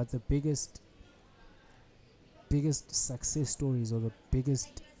risk. But the biggest success stories or the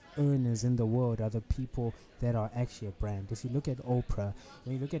biggest earners in the world are the people that are actually a brand. If you look at Oprah,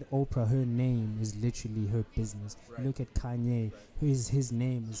 her name is literally her business. You look at Kanye, his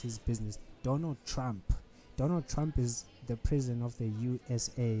name is his business. Donald Trump is the president of the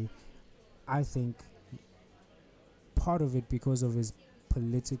USA. I think part of it because of his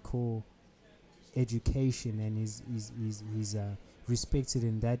political education and he's respected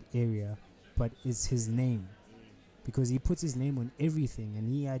in that area, but it's his name because he puts his name on everything, and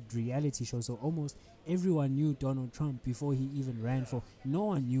he had reality shows, so almost everyone knew Donald Trump before he even ran for. No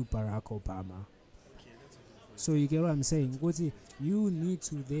one knew Barack Obama. So you get what I'm saying? You need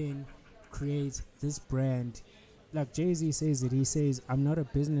to then create this brand. Like Jay-Z says it, he says, I'm not a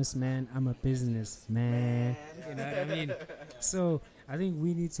businessman, I'm a businessman. You know what I mean? So I think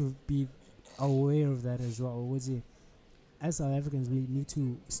we need to be aware of that as well. As South Africans, we need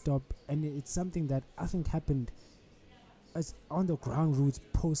to stop, and it's something that I think happened as on the ground roots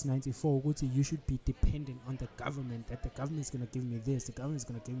post 94. You should be dependent on the government, that the government's going to give me this, the government's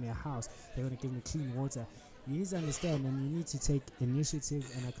going to give me a house, they're going to give me clean water. You need to understand, and you need to take initiative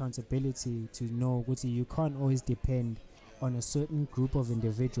and accountability to know you can't always depend on a certain group of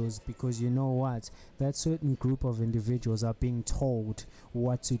individuals, because you know what, that certain group of individuals are being told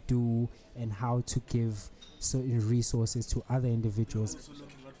what to do and how to give certain resources to other individuals.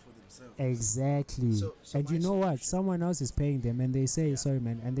 Exactly. So and you know what, someone else is paying them, and they say say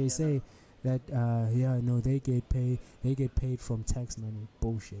that they get paid from tax money.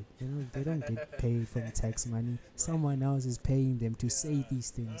 Bullshit. They don't get paid from tax money. Someone else is paying them to say these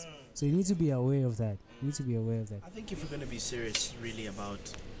things. So you need to be aware of that. I think if we're going to be serious really about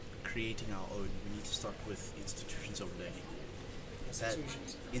creating our own, we need to start with institutions of learning.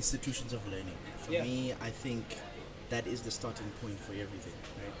 Institutions of learning. For me, I think that is the starting point for everything,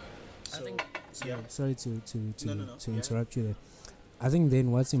 right? Sorry to interrupt you there. I think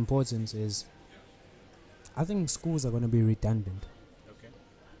then what's important is, I think schools are going to be redundant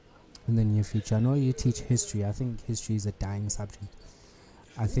in the near future. I know you teach history. I think history is a dying subject.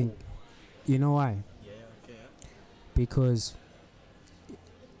 I think, you know why? Because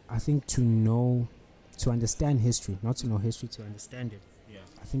I think to understand history, not to know history, to understand it,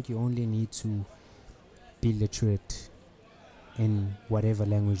 I think you only need to be literate in whatever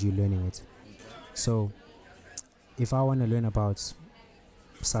language you're learning it. So if I want to learn about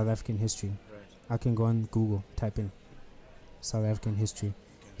South African history, I can go on Google, type in South African history.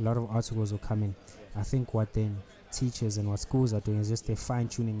 A lot of articles will come in. I think what then teachers and what schools are doing is just they're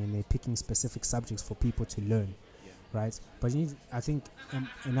fine-tuning and they're picking specific subjects for people to learn, right? But you need, I think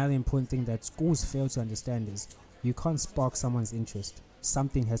another important thing that schools fail to understand is you can't spark someone's interest.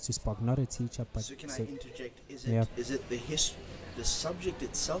 Something has to spark, not a teacher, but... So can I interject? Is it the subject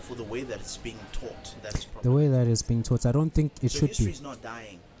itself or the way that it's being taught that is problem? The way that it's being taught. I don't think it should be. So history is not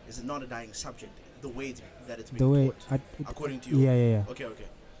dying. Is it not a dying subject? The way that it's being taught, according to you? Yeah. Okay.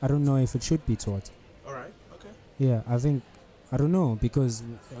 I don't know if it should be taught. All right, okay. Yeah, I don't know, because,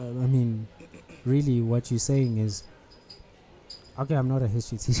 really what you're saying is, okay, I'm not a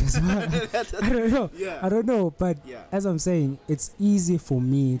history teacher, so I don't know. Yeah. I don't know, but as I'm saying, it's easy for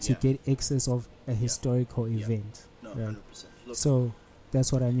me to get access of a historical event. No, right? 100%. Look, so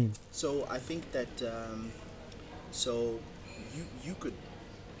that's what I mean. So I think that, so you could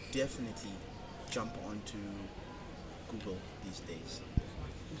definitely jump onto Google these days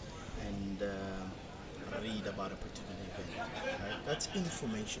and read about a particular event. Right? That's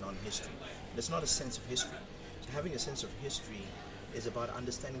information on history. It's not a sense of history. So having a sense of history is about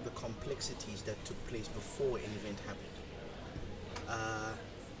understanding the complexities that took place before an event happened.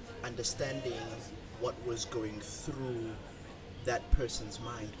 Understanding what was going through that person's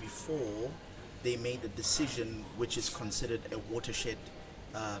mind before they made a decision which is considered a watershed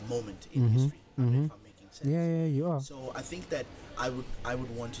moment in history. I don't know if I'm making sense. Yeah, you are. So I think that I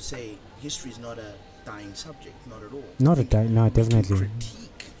would want to say history is not a dying subject, not at all. No, definitely.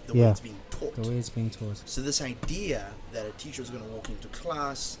 Critique the way it's being taught. The way it's being taught. So this idea that a teacher is going to walk into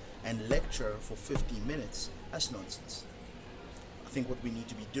class and lecture for 15 minutes, that's nonsense. I think what we need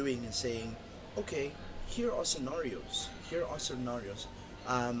to be doing is saying, okay, here are scenarios.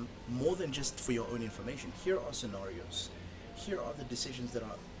 More than just for your own information. Here are scenarios. Here are the decisions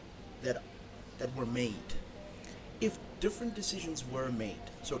that were made. If different decisions were made,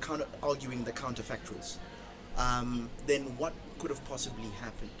 so arguing the counterfactuals, then what could have possibly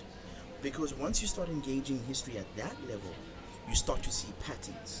happened? Because once you start engaging history at that level, you start to see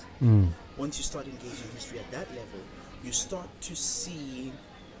patterns. Once you start engaging history at that level, you start to see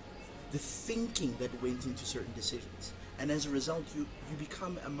the thinking that went into certain decisions. And as a result, you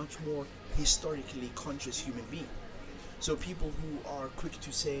become a much more historically conscious human being. So people who are quick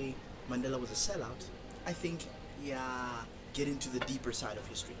to say Mandela was a sellout, I think, get into the deeper side of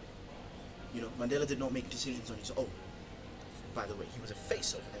history. Mandela did not make decisions on his own. By the way, he was a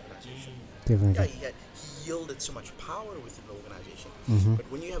face of an organization. Definitely. He yielded so much power within the organization. But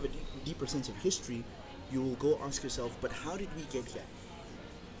when you have a deeper sense of history, you will go ask yourself, but how did we get here?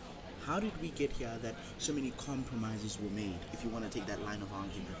 How did we get here that so many compromises were made, if you want to take that line of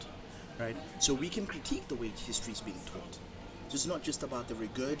argument, right? So we can critique the way history is being taught. So it's not just about the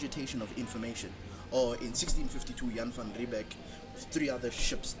regurgitation of information. Or in 1652, Jan van Riebeeck, 3 other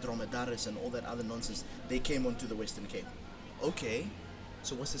ships, Dromedaris and all that other nonsense, they came onto the Western Cape. Okay,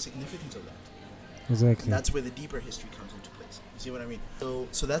 so what's the significance of that? Exactly. That's where the deeper history comes into place. You see what I mean?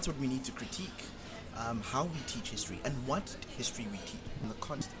 So that's what we need to critique, how we teach history and what history we teach in the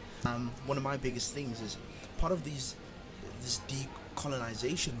context. One of my biggest things is part of this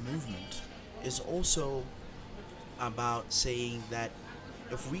decolonization movement is also about saying that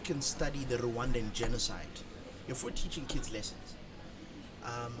if we can study the Rwandan genocide, if we're teaching kids lessons,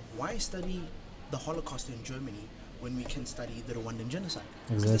 why study the Holocaust in Germany when we can study the Rwandan genocide?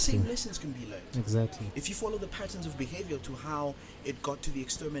 Because the same lessons can be learned. Exactly. If you follow the patterns of behavior to how it got to the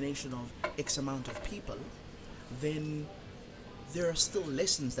extermination of X amount of people, then there are still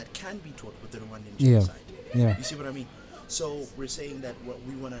lessons that can be taught with the Rwandan genocide. Yeah. You see what I mean? So we're saying that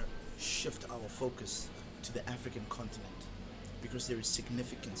we want to shift our focus to the African continent because there is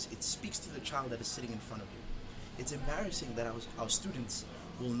significance. It speaks to the child that is sitting in front of you. It's embarrassing that our students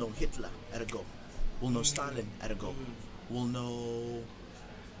will know Hitler at a go, will know Stalin at a go, will know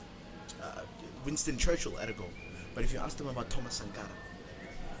Winston Churchill at a go. But if you ask them about Thomas Sankara,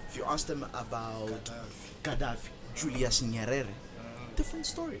 if you ask them about Gaddafi, Julius Nyerere, different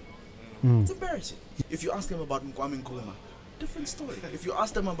story. It's embarrassing. If you ask them about Kwame Nkrumah, different story. If you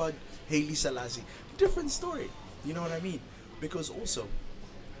ask them about Haile Selassie, different story. You know what I mean? Because also,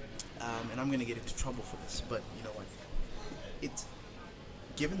 and I'm going to get into trouble for this, but you know what? It's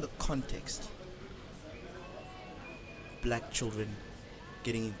given the context, black children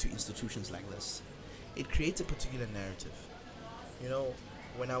getting into institutions like this, it creates a particular narrative. You know,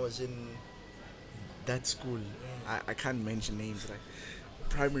 when I was in that school, I can't mention names, like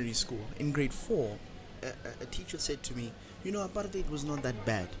primary school, in grade 4, a teacher said to me, apartheid was not that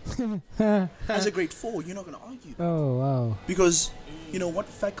bad. As a grade 4, you're not going to argue. Oh, wow. Because, what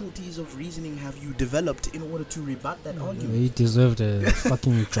faculties of reasoning have you developed in order to rebut that argument? He deserved a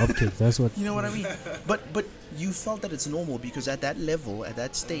fucking dropkick. That's what. You know what I mean? But you felt that it's normal because at that level, at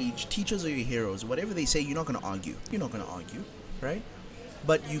that stage, teachers are your heroes. Whatever they say, you're not going to argue. You're not going to argue, right?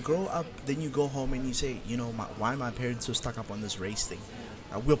 But you grow up, then you go home and you say, why are my parents so stuck up on this race thing?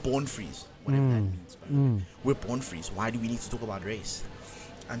 We're born freeze, whatever that means. By the way. We're born freeze. Why do we need to talk about race?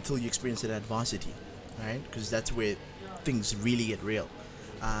 Until you experience it at varsity, right? Because that's where things really get real.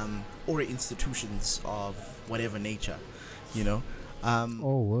 Or institutions of whatever nature,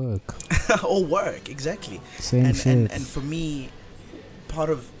 Or work. or work, exactly. Same shit. And for me, part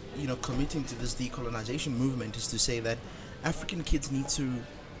of, committing to this decolonization movement is to say that African kids need to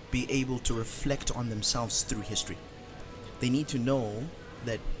be able to reflect on themselves through history. They need to know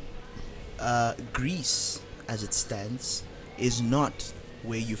that Greece, as it stands, is not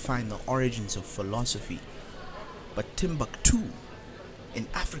where you find the origins of philosophy, but Timbuktu in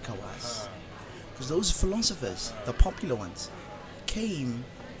Africa was. Because those philosophers, the popular ones, came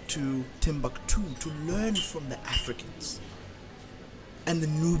to Timbuktu to learn from the Africans and the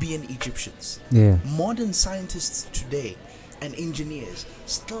Nubian Egyptians. Yeah. Modern scientists today and engineers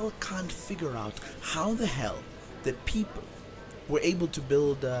still can't figure out how the hell the people were able to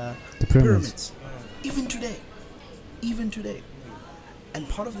build the pyramids. Even today. And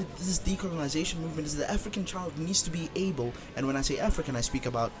part of this decolonization movement is the African child needs to be able, and when I say African, I speak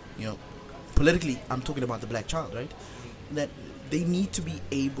about, politically, I'm talking about the black child, right? That they need to be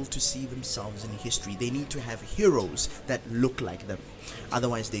able to see themselves in history. They need to have heroes that look like them.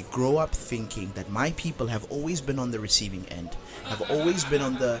 Otherwise, they grow up thinking that my people have always been on the receiving end, have always been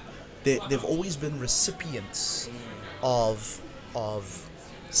on they've always been recipients of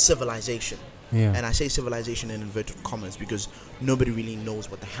civilization. Yeah. And I say civilization in inverted commas because nobody really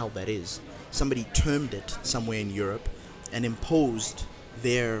knows what the hell that is. Somebody termed it somewhere in Europe and imposed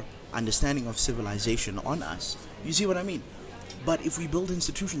their understanding of civilization on us. You see what I mean? But if we build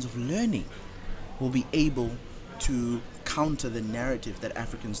institutions of learning, we'll be able to counter the narrative that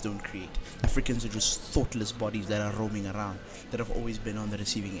Africans don't create. Africans are just thoughtless bodies that are roaming around, that have always been on the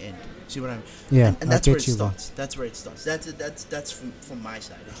receiving end. See what I mean? Yeah, and that's where it starts. That's where it starts. That's from my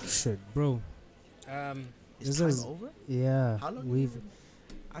side. Shit, bro. Is this time over? Yeah. How long?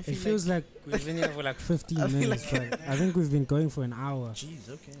 It feels like we've been here for like 15 minutes, but I think we've been going for an hour. Jeez,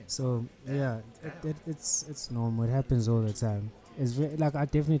 okay. So it's normal. It happens all the time. It's like I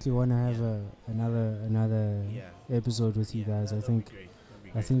definitely want to have another episode with you guys. I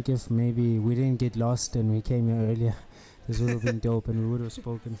think if maybe we didn't get lost and we came here earlier, this would have been dope and we would have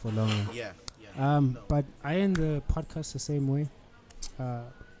spoken for longer. But I end the podcast the same way.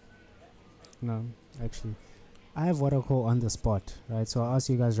 No, actually, I have what I call on the spot, right? So I'll ask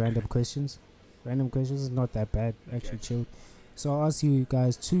you guys random questions. Random questions is not that bad, actually chill. So I'll ask you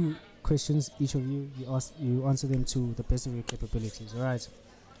guys 2 questions, each of you. You answer them to the best of your capabilities. All right.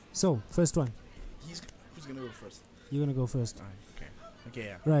 So first one. Who's gonna go first? You're gonna go first. All right. Okay.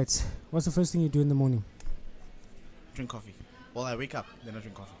 Yeah. Right. What's the first thing you do in the morning? Drink coffee. Well, I wake up, then I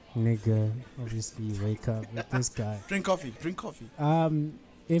drink coffee. Nigga, obviously you wake up with this guy. Drink coffee.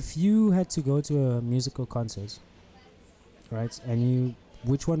 If you had to go to a musical concert, right, and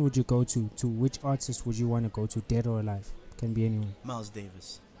which one would you go to? To which artist would you want to go to, dead or alive? Can be anyone. Miles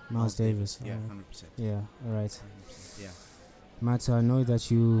Davis. Miles Davis. Yeah, 100%. Yeah, all right. 100%, yeah. Matt, I know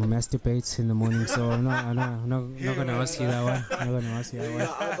that you masturbate in the morning, so I'm not gonna ask you that one. I'm not gonna ask you that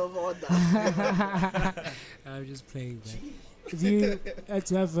one. I'm just playing, man. If you had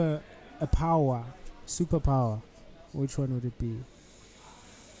to have a power, superpower, which one would it be?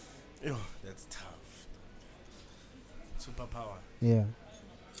 Yo, that's tough. Superpower. Yeah.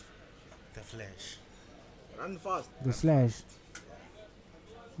 The Flash. Run fast. The Flash.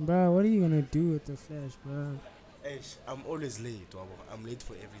 Bro, what are you gonna do with the Flash, bro? I'm always late. I'm late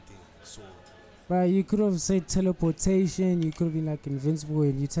for everything. So. Bro, you could have said teleportation. You could have been like invincible,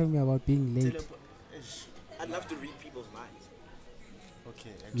 and you tell me about being late. I'd love to read people's minds.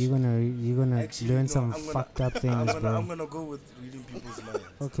 Okay. You're gonna learn some fucked up things, bro. I'm gonna go with reading people's minds.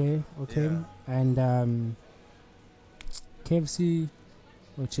 Okay. Yeah. And KFC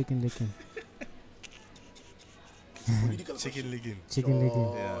or chicken licking? Chicken licking.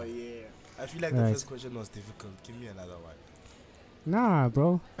 Oh yeah. I feel like the first question was difficult. Give me another one. Nah,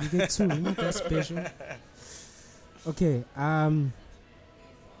 bro. You get 2. You're not that special. Okay.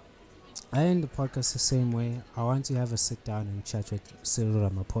 I end the podcast the same way. I want to have a sit down and chat with Cyril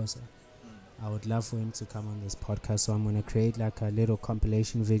Ramaphosa. I would love for him to come on this podcast. So I'm going to create like a little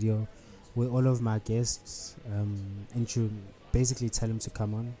compilation video with all of my guests, and to basically tell them to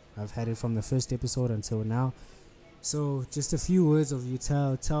come on. I've had it from the first episode until now. So just a few words of you.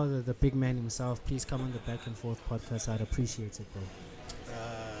 Tell the big man himself, please come on the Back and Forth podcast. I'd appreciate it, bro.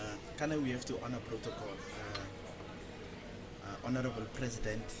 Kinda we have to honor protocol. Honorable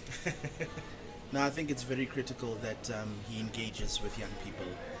President. No, I think it's very critical that he engages with young people,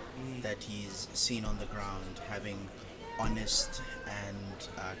 that he's seen on the ground having honest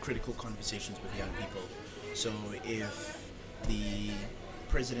and critical conversations with young people. So if the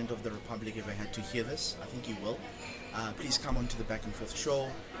President of the Republic ever had to hear this, I think he will. Please come on to the Back and Forth show.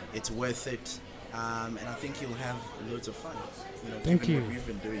 It's worth it. And I think you'll have loads of fun. Thank you. What we've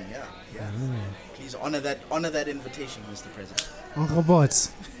been doing, yeah. Please honor that invitation, Mr. President. Uncle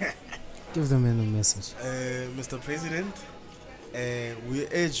Bots, give them in a message. Mr. President, we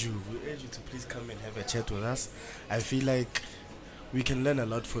urge you to please come and have a chat with us. I feel like we can learn a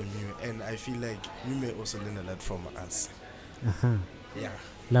lot from you, and I feel like you may also learn a lot from us. Yeah.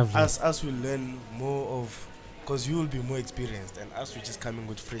 Lovely. Us will learn more of, because you will be more experienced, and us we're just coming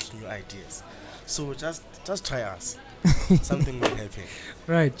with fresh new ideas. So just try us. Something will happen.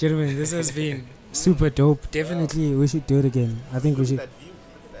 Right, gentlemen, this has been super dope. Definitely, we should do it again. I think we should. Look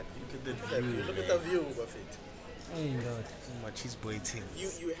at that view, Buffett. Hey, God. So much is waiting.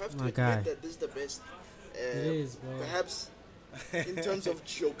 You have to My admit guy. that this is the best. It is, bro. Perhaps in terms of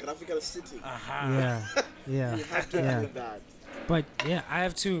geographical sitting. Yeah. You have to admit that. But yeah, I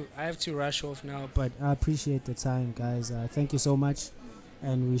have to rush off now. But I appreciate the time, guys. Thank you so much,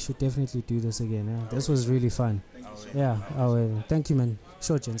 and we should definitely do this again. This was really fun. Thank you so much. Yeah. Thank you, man.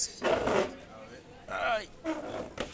 Short, gents.